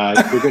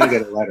 You're going to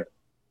get a letter.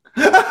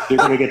 You're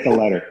going to get the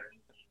letter.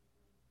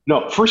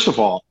 No, first of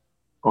all,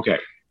 okay.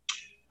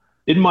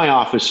 In my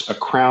office, a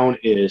crown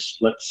is,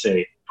 let's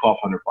say,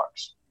 $1,200.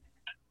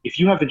 If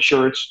you have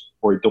insurance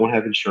or don't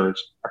have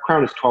insurance, a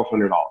crown is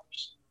 $1,200.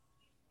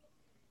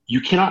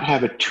 You cannot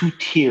have a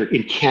two-tier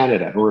in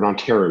Canada or in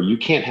Ontario. You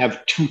can't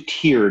have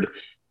two-tiered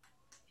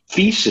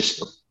fee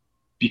system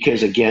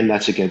because, again,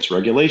 that's against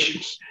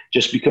regulations.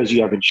 Just because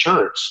you have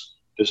insurance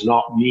does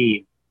not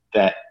mean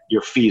that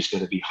your fee is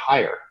going to be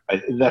higher.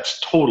 That's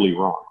totally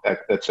wrong.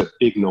 That's a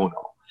big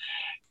no-no.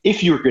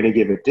 If you're going to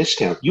give a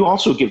discount, you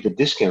also give the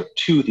discount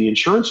to the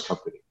insurance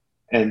company,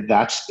 and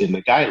that's in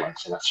the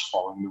guidelines, and that's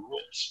following the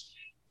rules.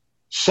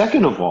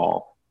 Second of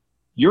all,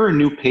 you're a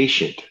new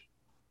patient.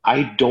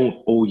 I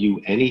don't owe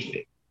you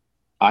anything.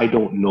 I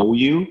don't know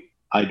you.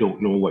 I don't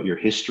know what your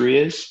history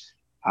is.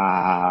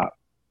 The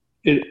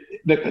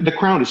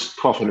crown is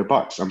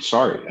 $1,200. I'm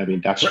sorry. I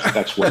mean, that's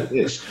what it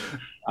is.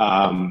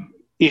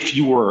 If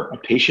you were a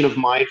patient of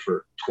mine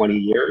for 20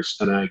 years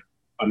and I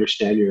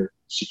understand your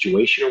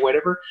situation or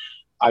whatever,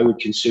 I would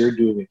consider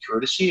doing a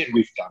courtesy, and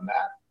we've done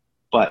that.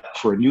 But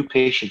for a new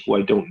patient who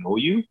I don't know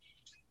you,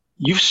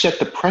 you've set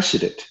the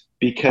precedent.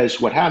 Because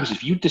what happens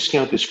if you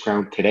discount this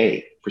crown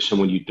today for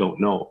someone you don't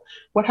know,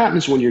 what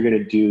happens when you're going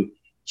to do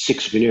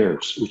 6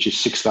 veneers, which is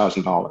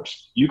 $6,000?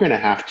 You're going to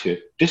have to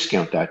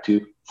discount that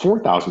to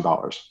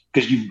 $4,000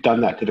 because you've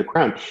done that to the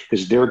crown,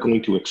 because they're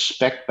going to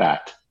expect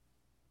that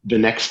the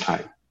next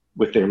time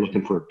if they're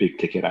looking for a big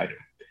ticket item.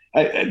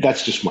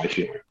 That's just my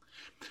feeling.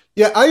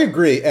 Yeah, I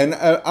agree. And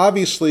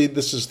obviously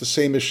this is the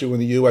same issue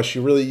in the U.S.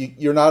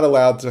 You're not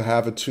allowed to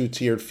have a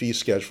two-tiered fee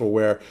schedule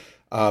where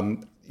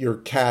your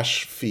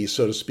cash fee,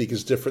 so to speak,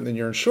 is different than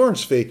your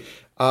insurance fee.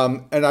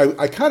 And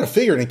I kind of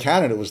figured in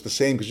Canada it was the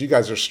same because you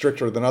guys are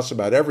stricter than us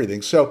about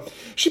everything. So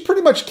she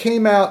pretty much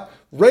came out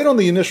right on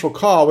the initial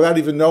call without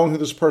even knowing who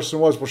this person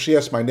was. Well, she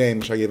asked my name,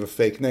 which I gave a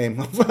fake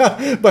name.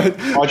 But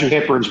Audrey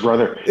Hepburn's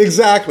brother.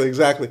 Exactly.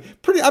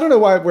 I don't know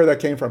where that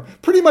came from.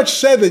 Pretty much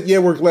said that, yeah,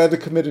 we're glad to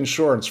commit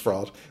insurance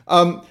fraud.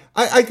 I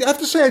have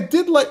to say I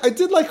did like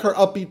her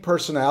upbeat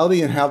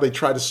personality and how they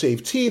try to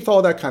save teeth,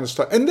 all that kind of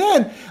stuff. And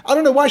then I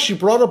don't know why she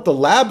brought up the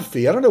lab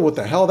fee. I don't know what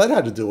the hell that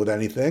had to do with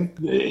anything.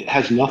 It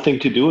has nothing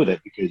to do with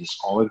it because it's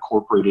all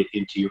incorporated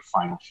into your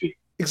final fee.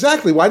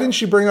 Exactly. Why didn't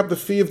she bring up the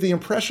fee of the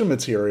impression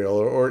material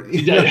or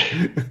which is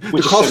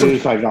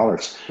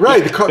 $75?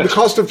 Right. The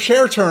cost of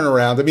chair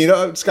turnaround. I mean,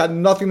 it's got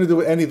nothing to do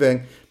with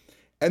anything.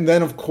 And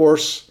then, of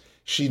course,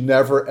 she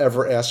never,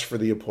 ever asked for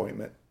the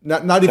appointment.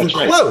 Not even That's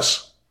right.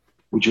 close.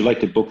 Would you like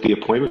to book the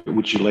appointment?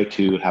 Would you like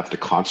to have the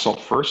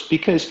consult first?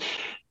 Because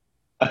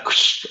a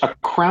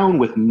crown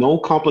with no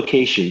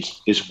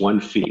complications is one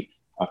fee.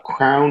 A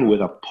crown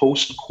with a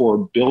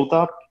post-core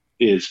buildup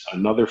is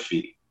another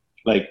fee.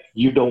 Like,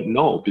 you don't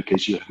know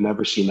because you have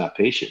never seen that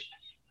patient.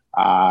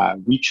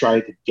 We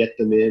try to get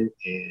them in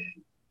and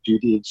do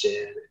the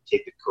exam and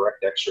take the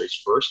correct x-rays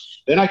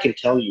first. Then I can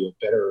tell you a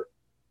better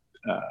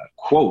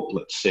quote,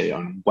 let's say,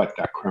 on what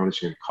that crown is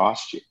going to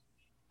cost you.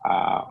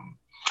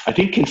 I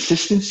think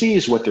consistency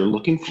is what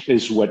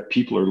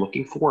people are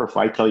looking for. If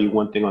I tell you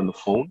one thing on the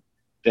phone,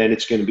 then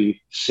it's going to be the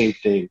same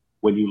thing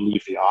when you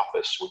leave the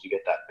office, when you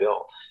get that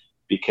bill.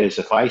 Because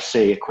if I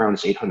say a crown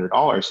is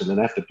 $800 and then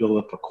I have to build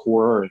up a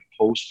core and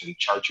post and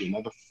charge you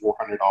another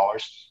 $400,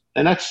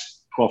 then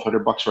that's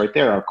 $1,200 right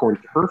there,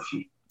 according to her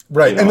fee.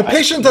 Right, and the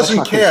patient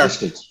doesn't care.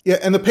 Consistent. Yeah,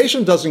 and the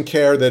patient doesn't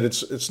care that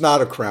it's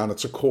not a crown;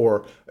 it's a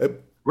core.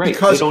 Right,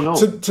 because they don't know.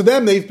 To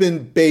them, they've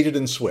been baited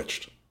and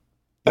switched.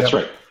 That's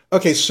right.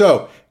 Okay,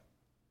 so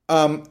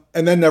and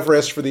then never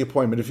asked for the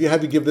appointment. If you had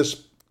to give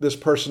this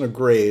person a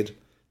grade,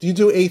 do you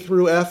do A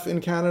through F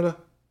in Canada?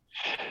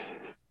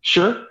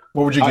 Sure.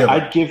 What would you give her?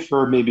 I'd give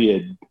her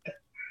maybe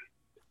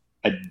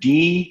a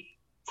D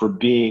for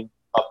being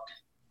up.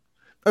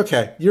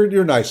 Okay,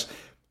 you're nice.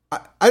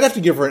 I'd have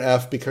to give her an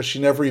F because she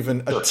never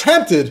even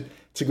attempted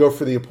to go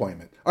for the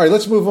appointment. All right,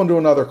 let's move on to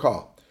another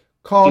call.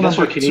 Call that's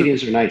number where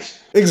Canadians are nice.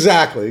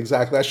 Exactly.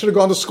 I should have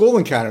gone to school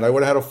in Canada. I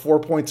would have had a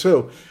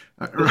 4.2.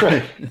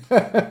 Right.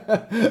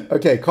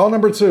 Okay, call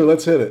number 2.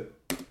 Let's hit it.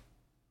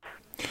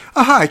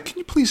 Hi, can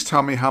you please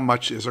tell me how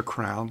much is a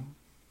crown?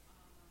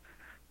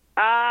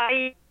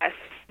 Yes.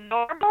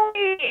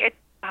 Normally, it's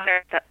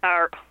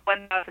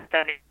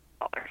 $1,070.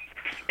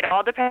 It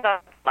all depends on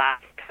the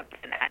class comes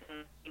in at,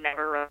 and you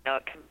never really know.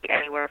 It can be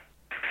anywhere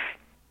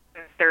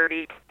from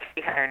 $30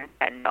 to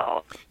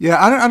 $310.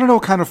 Yeah, I don't know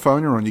what kind of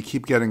phone you're on. You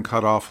keep getting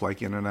cut off,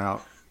 like in and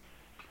out.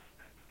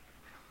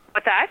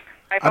 What's that?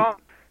 My phone.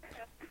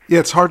 Yeah,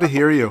 it's hard to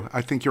hear you.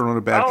 I think you're on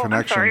a bad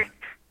connection. I'm sorry.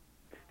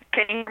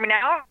 Can you hear me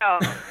now? No.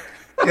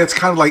 Yeah, it's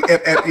kind of like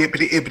It's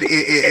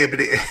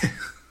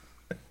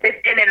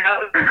in and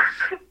out.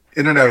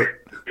 In and out.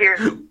 Here.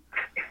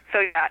 So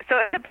it's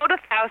about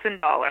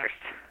 $1,000.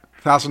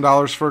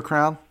 $1,000 for a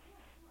crown?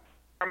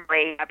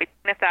 Normally,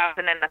 between $1,000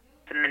 and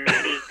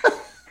 $1,080.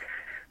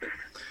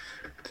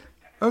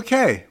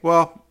 Okay,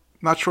 well,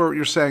 not sure what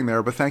you're saying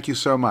there, but thank you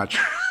so much.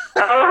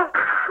 Oh,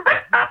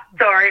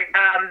 sorry.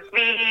 I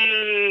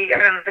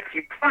don't know if it's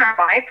your phone or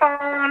my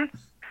phone.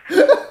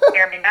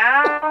 Hear me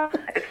now?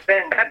 It's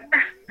been better.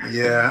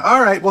 Yeah.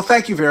 All right. Well,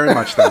 thank you very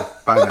much, then.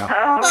 Bye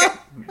now. Okay.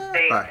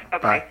 Bye.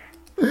 Okay. Bye.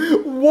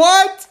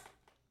 What?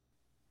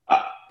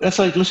 That's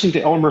like listening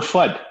to Elmer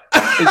Fudd.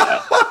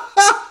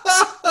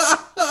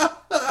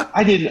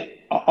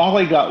 All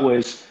I got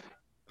was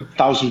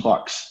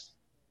 $1,000.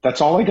 That's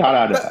all I got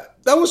out of that.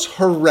 That was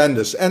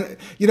horrendous. And,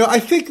 I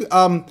think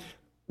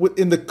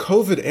in the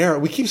COVID era,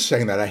 we keep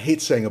saying that. I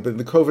hate saying it, but in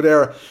the COVID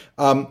era,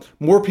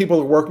 more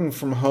people are working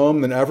from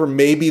home than ever.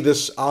 Maybe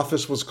this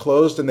office was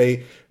closed and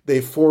they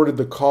forwarded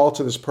the call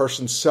to this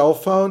person's cell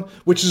phone,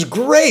 which is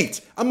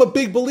great. I'm a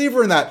big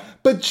believer in that.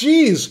 But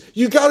geez,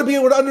 you got to be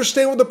able to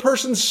understand what the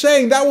person's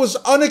saying. That was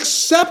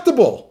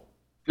unacceptable.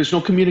 There's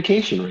no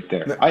communication right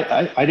there.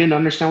 I didn't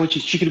understand what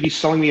she could be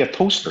selling me a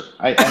toaster.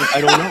 I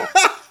don't know.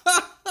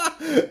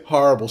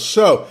 Horrible.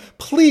 So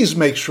please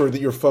make sure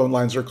that your phone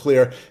lines are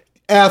clear.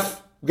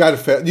 F, got to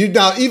fail.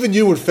 Even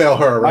you would fail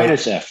her, right?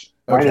 Minus F.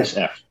 Minus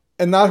F.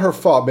 And not her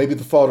fault. Maybe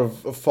the fault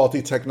of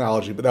faulty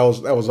technology, but that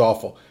was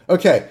awful.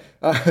 Okay.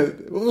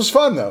 It was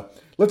fun, though.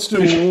 Let's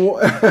do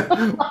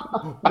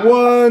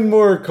one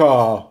more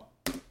call.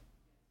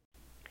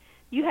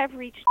 You have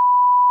reached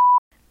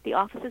the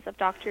offices of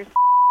doctors.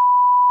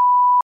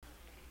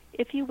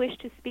 If you wish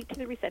to speak to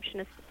the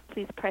receptionist,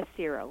 please press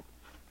 0.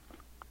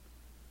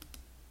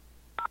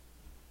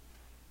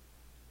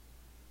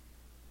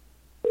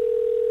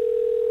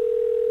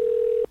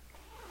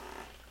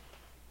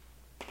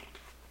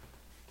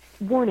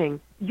 Warning,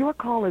 your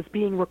call is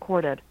being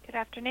recorded. Good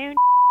afternoon.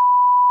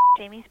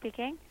 Jamie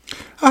speaking.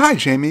 Hi,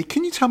 Jamie.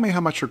 Can you tell me how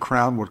much your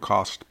crown would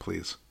cost,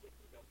 please?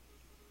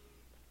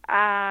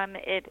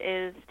 It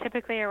is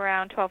typically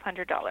around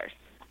 $1,200.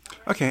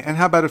 Okay, and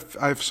how about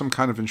if I have some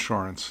kind of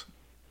insurance?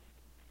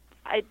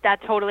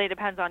 That totally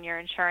depends on your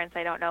insurance.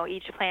 I don't know.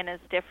 Each plan is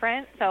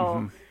different,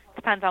 so it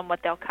depends on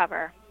what they'll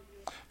cover.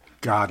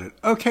 Got it.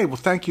 Okay, well,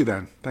 thank you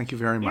then. Thank you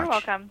very much. You're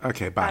welcome.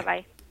 Okay, bye.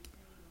 Bye-bye.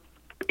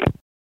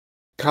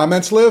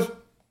 Comments, Liv?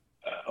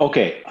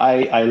 Okay,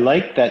 I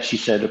like that she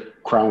said a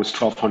crown was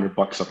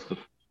 $1,200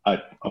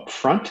 up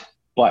front,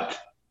 but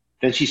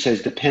then she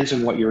says depends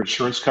on what your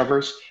insurance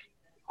covers.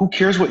 Who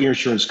cares what your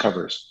insurance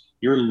covers?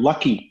 You're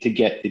lucky to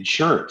get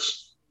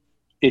insurance.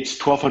 It's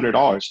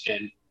 $1,200,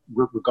 and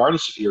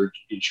regardless if your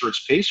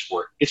insurance pays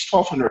for it, it's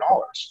 $1,200.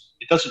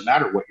 It doesn't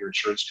matter what your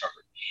insurance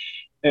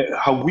covers.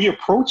 How we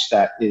approach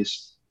that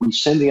is we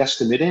send the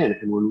estimate in,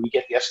 and when we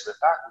get the estimate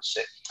back, we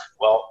say,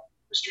 well,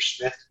 Mr.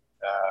 Smith,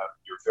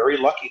 you're very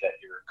lucky that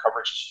your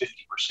coverage is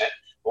 50%,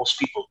 Most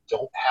people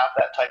don't have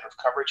that type of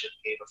coverage and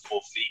pay the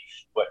full fee.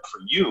 But for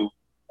you,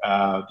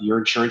 your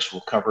insurance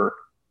will cover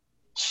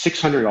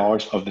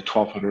 $600 of the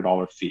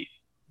 $1,200 fee.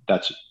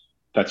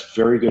 That's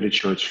very good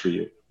insurance for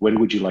you. When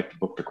would you like to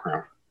book the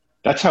crown?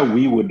 That's how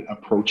we would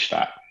approach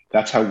that.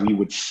 That's how we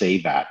would say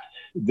that.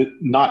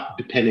 Not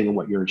depending on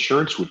what your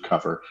insurance would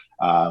cover,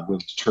 will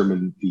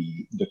determine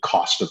the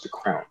cost of the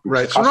crown.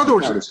 Right. So in other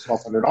words, it's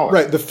 $1,200.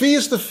 Right. The fee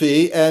is the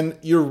fee, and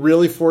you're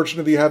really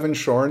fortunate that you have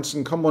insurance.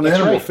 And come on in,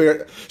 That's and we'll right. figure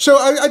it. So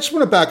I just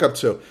want to back up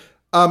too.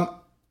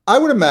 I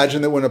would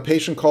imagine that when a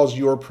patient calls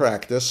your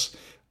practice,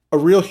 a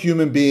real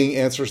human being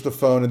answers the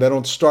phone, and they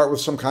don't start with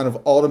some kind of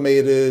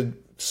automated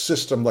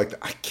system like that.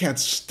 I can't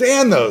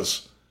stand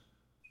those.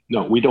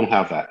 No, we don't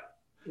have that.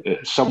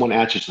 Someone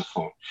answers the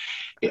phone.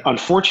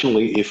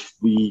 Unfortunately, if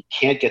we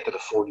can't get to the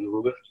phone, you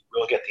will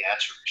get the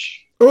answer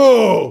machine.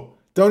 Oh,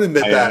 don't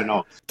admit that. I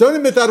know. Don't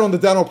admit that on the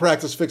Dental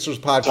Practice Fixers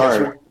podcast.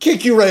 Sorry. We'll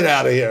kick you right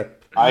out of here.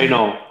 I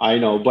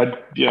know,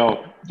 but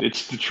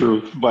it's the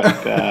truth.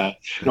 But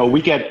no,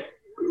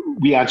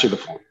 we answer the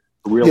phone.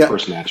 A real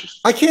person answers.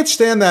 I can't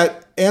stand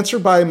that answered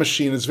by a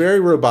machine. It's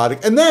very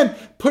robotic. And then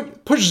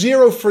push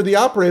 0 for the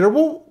operator.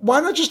 Well,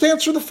 why not just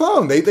answer the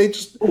phone? They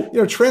just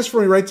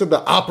transfer me right to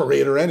the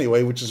operator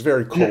anyway, which is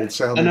very cold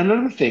sounding. And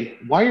another thing,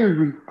 why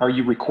are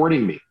you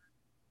recording me?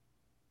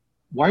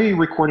 Why are you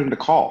recording the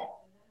call?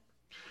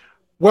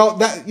 Well,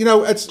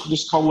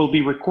 This call will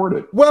be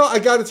recorded. Well, I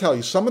got to tell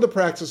you, some of the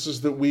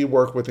practices that we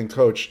work with and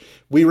coach,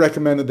 we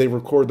recommend that they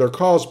record their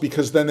calls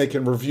because then they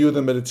can review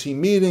them at a team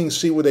meeting,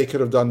 see what they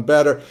could have done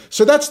better.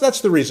 So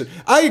that's the reason.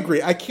 I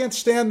agree. I can't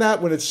stand that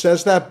when it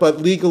says that,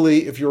 but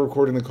legally, if you're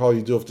recording the call,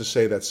 you do have to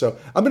say that. So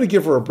I'm going to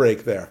give her a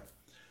break there.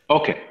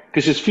 Okay,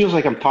 because it feels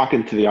like I'm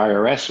talking to the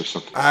IRS or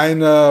something. I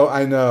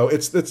know.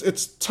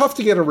 It's tough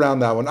to get around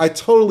that one. I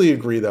totally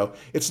agree, though.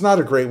 It's not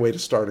a great way to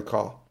start a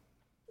call.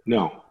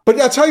 No. But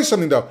I'll tell you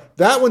something, though.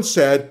 That one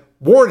said,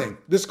 warning,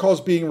 this call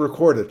is being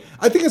recorded.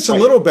 I think it's a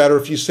little better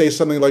if you say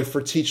something like,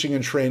 for teaching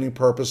and training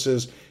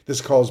purposes, this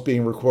call is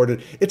being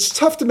recorded. It's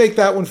tough to make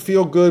that one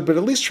feel good, but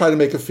at least try to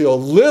make it feel a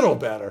little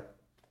better.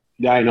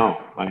 Yeah, I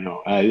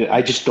know.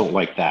 I just don't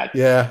like that.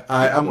 Yeah,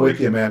 I'm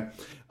with you, man.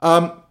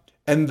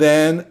 And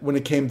then when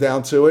it came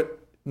down to it,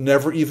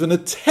 never even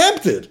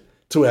attempted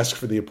to ask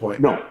for the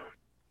appointment.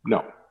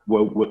 No.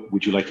 Well,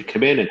 would you like to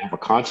come in and have a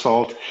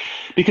consult?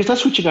 Because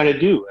that's what you got to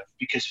do.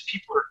 Because if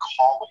people are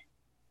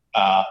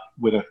calling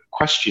with a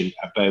question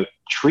about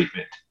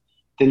treatment,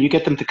 then you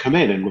get them to come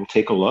in and we'll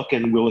take a look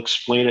and we'll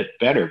explain it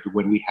better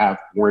when we have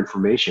more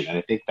information. And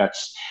I think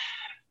that's,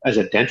 as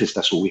a dentist,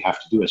 that's what we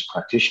have to do as a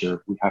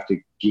practitioner. We have to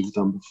give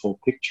them the full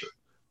picture.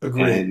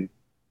 Agreed. And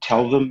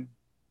tell them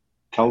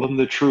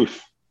the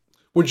truth.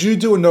 Would you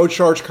do a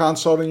no-charge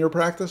consult in your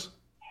practice?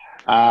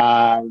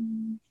 For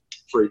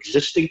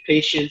existing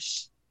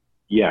patients,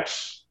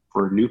 yes.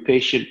 For a new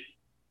patient,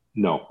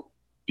 no.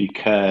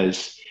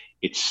 Because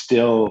it's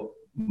still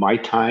my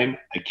time.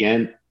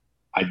 Again,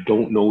 I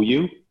don't know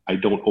you. I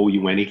don't owe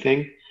you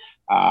anything.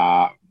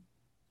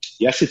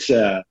 Yes,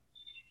 I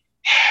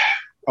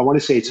want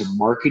to say it's a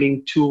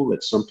marketing tool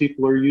that some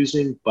people are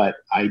using, but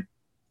I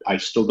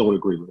still don't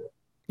agree with it.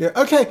 Yeah.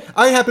 Okay.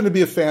 I happen to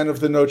be a fan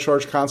of the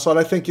no-charge consult.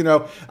 I think,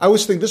 I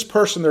always think this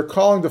person, they're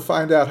calling to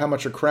find out how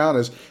much a crown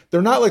is.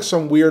 They're not like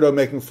some weirdo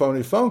making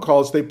phony phone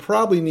calls. They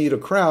probably need a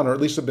crown, or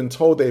at least have been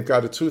told they've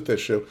got a tooth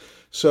issue.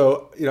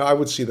 So, I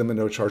would see them at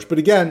no charge. But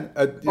again,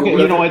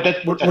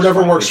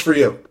 whatever works for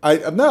you.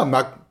 I'm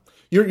not.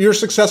 You're a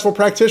successful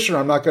practitioner.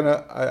 I'm not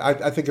gonna.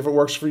 I think if it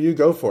works for you,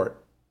 go for it.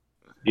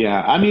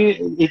 Yeah, I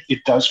mean,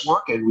 it does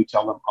work, and we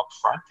tell them up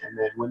front, and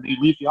then when they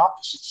leave the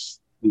office, it's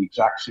the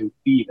exact same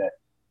fee that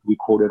we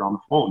quoted on the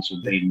phone,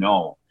 so they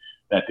know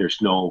that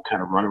there's no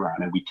kind of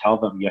runaround. And we tell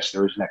them, yes,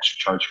 there is an extra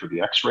charge for the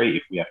X-ray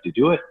if we have to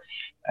do it,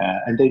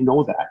 and they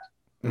know that.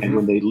 Mm-hmm. And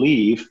when they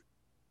leave,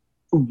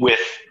 with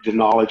the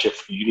knowledge of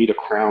you need a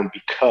crown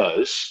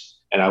because,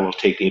 and I will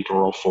take the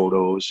intraoral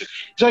photos.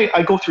 Because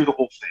I go through the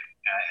whole thing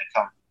and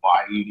tell them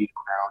why you need a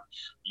crown.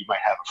 You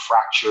might have a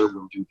fracture.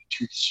 We'll do the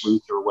tooth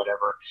sleuth or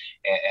whatever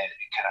and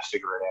kind of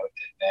figure it out.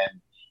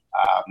 And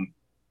then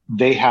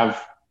they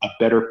have a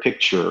better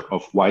picture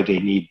of why they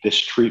need this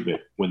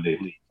treatment when they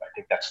leave. I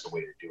think that's the way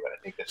to do it.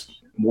 I think that's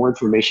more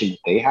information that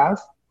they have,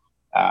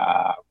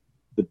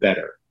 the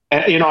better.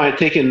 And, I've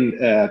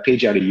taken a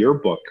page out of your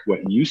book,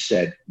 what you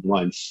said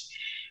once.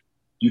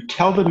 You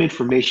tell them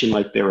information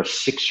like they're a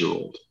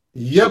 6-year-old.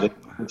 Yep. So they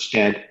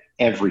understand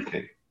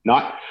everything.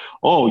 Not,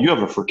 you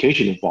have a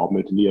furcation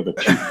involvement and you have a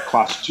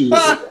class 2.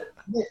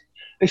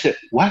 They said,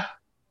 what?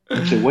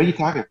 I said, what are you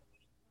talking about?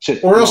 Said,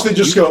 or else they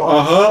just go,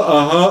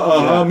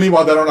 Yeah.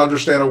 Meanwhile, they don't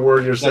understand a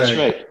word you're saying.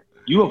 That's right.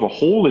 You have a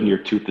hole in your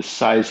tooth the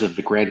size of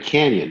the Grand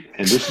Canyon,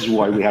 and this is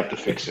why we have to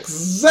fix it.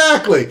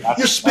 Exactly.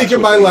 You're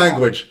speaking my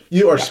language.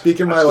 You are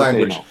speaking my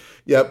language.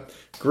 Yep.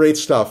 Great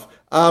stuff.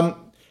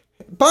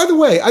 By the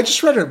way, I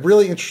just read a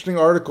really interesting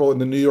article in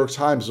the New York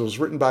Times. It was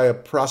written by a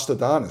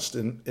prosthodontist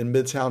in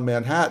Midtown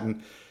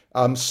Manhattan,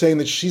 saying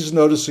that she's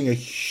noticing a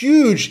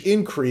huge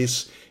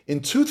increase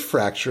in tooth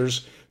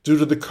fractures due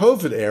to the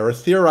COVID era,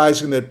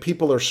 theorizing that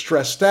people are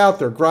stressed out,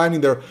 they're grinding,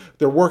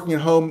 they're working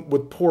at home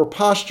with poor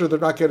posture, they're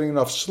not getting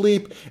enough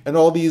sleep, and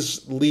all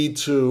these lead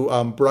to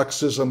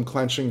bruxism,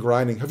 clenching,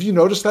 grinding. Have you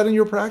noticed that in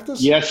your practice?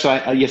 Yes,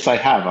 I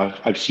have.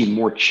 I've seen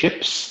more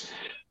chips,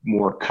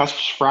 more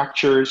cusp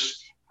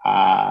fractures,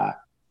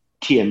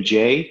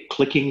 TMJ,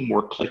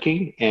 more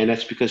clicking, and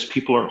that's because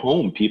people are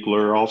home. People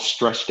are all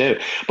stressed out.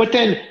 But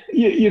then,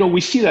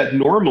 we see that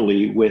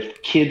normally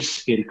with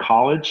kids in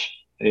college,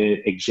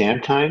 exam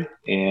time,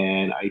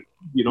 and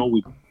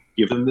we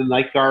give them the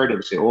night guard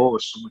and say, "Oh,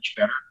 it's so much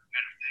better," kind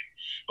of thing.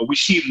 But we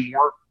see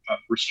more.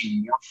 We're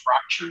seeing more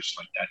fractures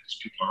like that because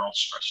people are all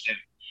stressed out,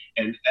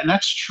 and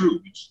that's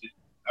true.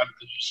 I'm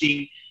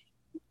seeing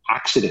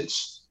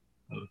accidents,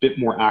 a bit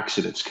more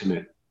accidents come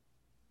in.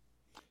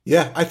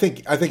 Yeah, I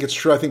think it's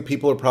true. I think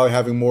people are probably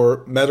having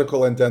more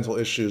medical and dental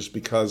issues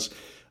because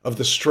of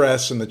the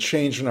stress and the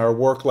change in our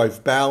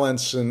work-life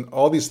balance and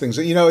all these things.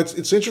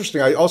 It's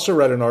interesting. I also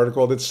read an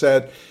article that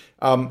said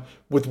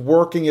with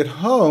working at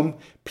home,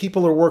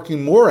 people are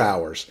working more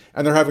hours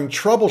and they're having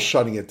trouble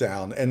shutting it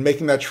down and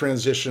making that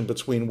transition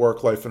between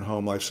work life and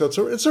home life. So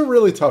it's a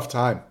really tough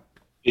time.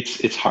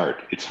 It's hard.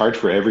 It's hard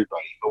for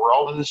everybody, but we're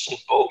all in the same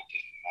boat.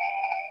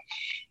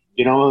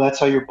 That's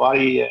how your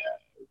body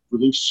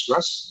relieves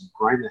stress, and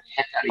grind the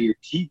heck out of your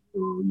teeth,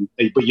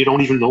 but you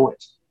don't even know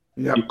it.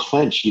 Yep. You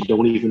clench, you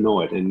don't even know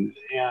it. And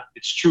yeah,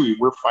 it's true.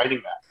 We're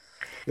fighting that.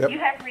 Yep. You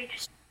have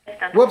reached the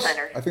dental Whoops.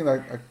 center. I think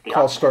that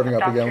call's starting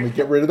up again. Let me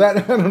get rid of that.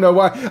 I don't know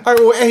why. All right,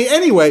 well,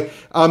 anyway,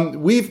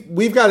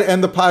 we've got to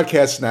end the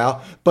podcast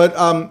now. But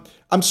I'm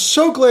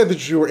so glad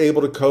that you were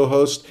able to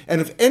co-host.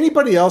 And if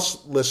anybody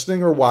else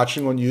listening or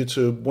watching on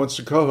YouTube wants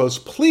to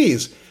co-host,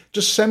 please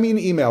just send me an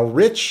email,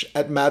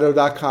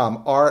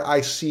 rich@maddo.com,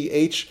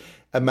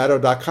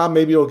 rich@maddo.com.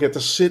 Maybe you'll get to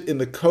sit in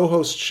the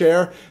co-host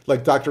chair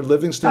like Dr.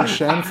 Livingston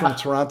Shen from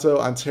Toronto,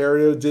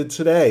 Ontario did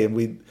today. And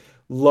we'd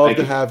love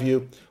to have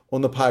you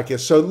on the podcast.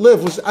 So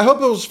Liv, I hope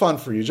it was fun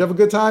for you. Did you have a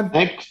good time?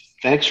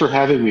 Thanks for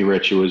having me,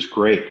 Rich. It was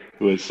great.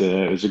 It was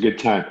a good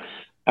time.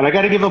 And I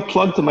got to give a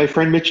plug to my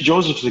friend Mitch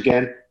Josephs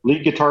again,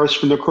 lead guitarist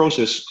for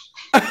Necrosis.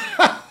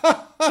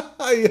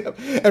 Yeah.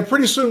 And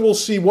pretty soon we'll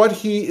see what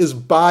he is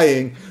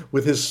buying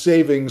with his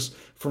savings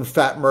from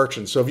Fat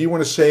Merchant. So if you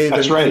want to save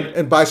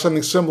and buy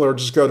something similar,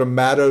 just go to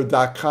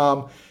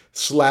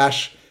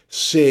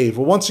maddo.com/save.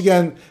 Well, once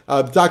again,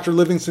 Dr.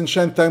 Livingston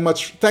Shen,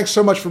 thanks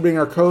so much for being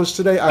our co-host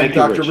today. I'm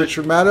Dr.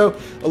 Richard Maddo,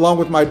 along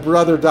with my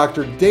brother,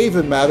 Dr.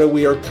 David Maddo.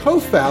 We are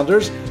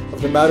co-founders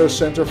of the Maddo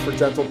Center for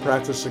Dental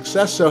Practice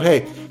Success. So,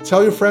 hey,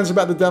 tell your friends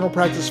about the Dental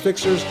Practice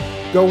Fixers.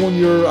 Go on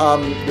your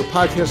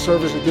podcast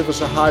service and give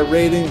us a high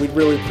rating. We'd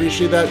really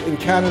appreciate that. In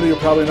Canada, you're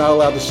probably not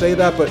allowed to say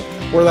that, but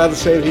we're allowed to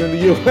say it here in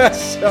the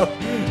U.S. So,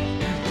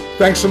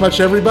 thanks so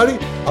much, everybody.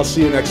 I'll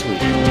see you next week.